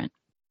parent.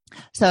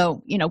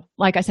 So,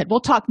 like I said,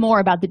 we'll talk more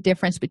about the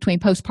difference between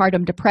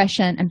postpartum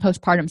depression and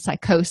postpartum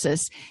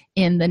psychosis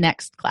in the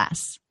next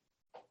class.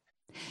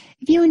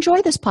 If you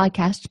enjoy this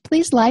podcast,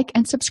 please like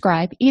and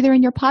subscribe either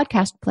in your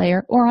podcast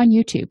player or on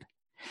YouTube.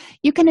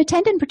 You can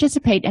attend and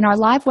participate in our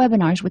live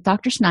webinars with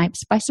Dr.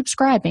 Snipes by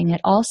subscribing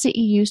at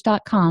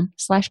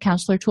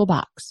allceus.com/counselor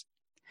toolbox.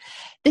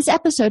 This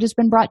episode has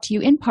been brought to you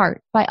in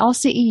part by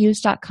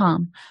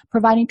allceus.com,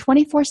 providing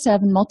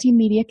 24/7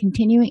 multimedia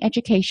continuing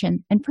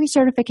education and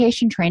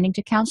pre-certification training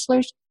to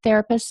counselors,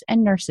 therapists,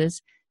 and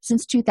nurses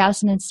since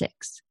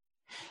 2006.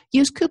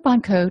 Use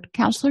coupon code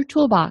Counselor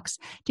Toolbox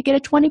to get a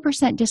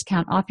 20%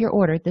 discount off your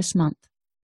order this month.